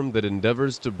platform that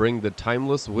endeavors to bring the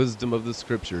timeless wisdom of the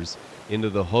Scriptures into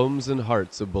the homes and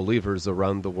hearts of believers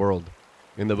around the world.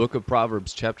 In the book of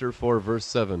Proverbs, chapter 4, verse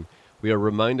 7, we are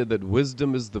reminded that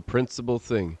wisdom is the principal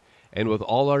thing, and with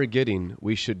all our getting,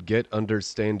 we should get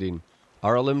understanding.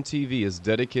 RLM TV is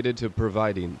dedicated to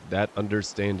providing that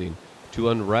understanding, to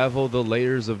unravel the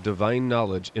layers of divine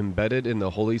knowledge embedded in the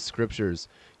Holy Scriptures.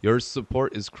 Your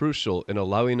support is crucial in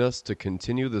allowing us to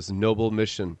continue this noble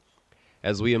mission.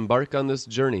 As we embark on this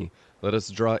journey, let us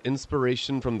draw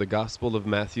inspiration from the Gospel of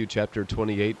Matthew chapter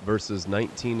 28, verses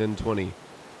 19 and 20,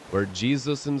 where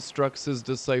Jesus instructs his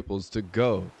disciples to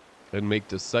go and make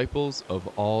disciples of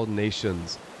all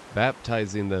nations,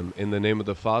 baptizing them in the name of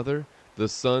the Father, the the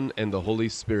Son, and the Holy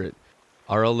Spirit.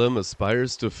 RLM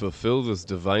aspires to fulfill this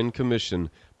divine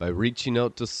commission by reaching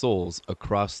out to souls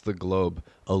across the globe,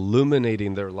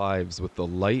 illuminating their lives with the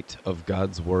light of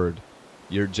God's Word.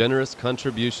 Your generous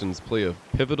contributions play a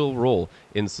pivotal role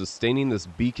in sustaining this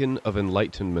beacon of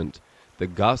enlightenment. The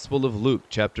Gospel of Luke,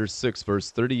 chapter 6, verse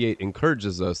 38,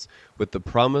 encourages us with the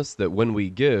promise that when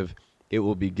we give, it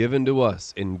will be given to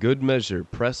us in good measure,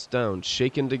 pressed down,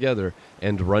 shaken together,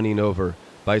 and running over.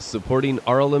 By supporting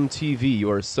RLM TV,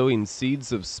 you are sowing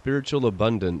seeds of spiritual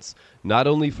abundance, not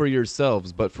only for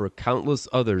yourselves, but for countless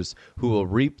others who will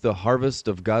reap the harvest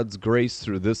of God's grace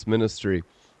through this ministry.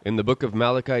 In the book of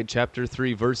Malachi, chapter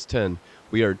 3, verse 10,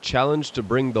 we are challenged to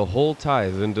bring the whole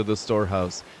tithe into the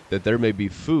storehouse, that there may be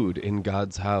food in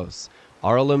God's house.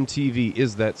 RLM TV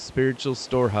is that spiritual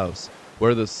storehouse,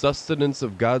 where the sustenance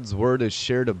of God's Word is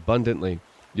shared abundantly.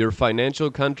 Your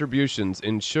financial contributions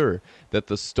ensure that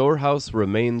the storehouse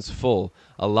remains full,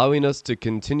 allowing us to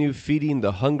continue feeding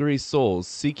the hungry souls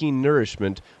seeking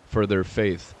nourishment for their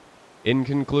faith. In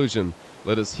conclusion,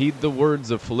 let us heed the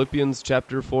words of Philippians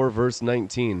chapter 4, verse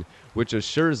 19, which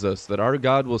assures us that our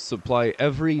God will supply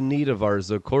every need of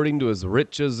ours according to his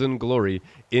riches and glory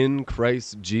in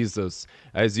Christ Jesus.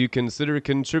 As you consider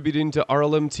contributing to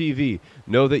RLM TV,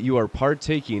 know that you are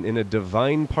partaking in a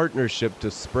divine partnership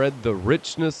to spread the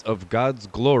richness of God's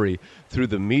glory through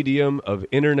the medium of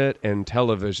internet and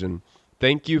television.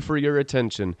 Thank you for your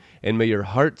attention, and may your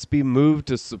hearts be moved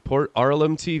to support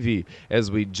RLM TV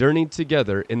as we journey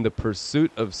together in the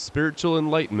pursuit of spiritual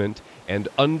enlightenment and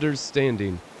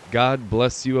understanding. God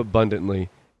bless you abundantly.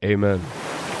 Amen.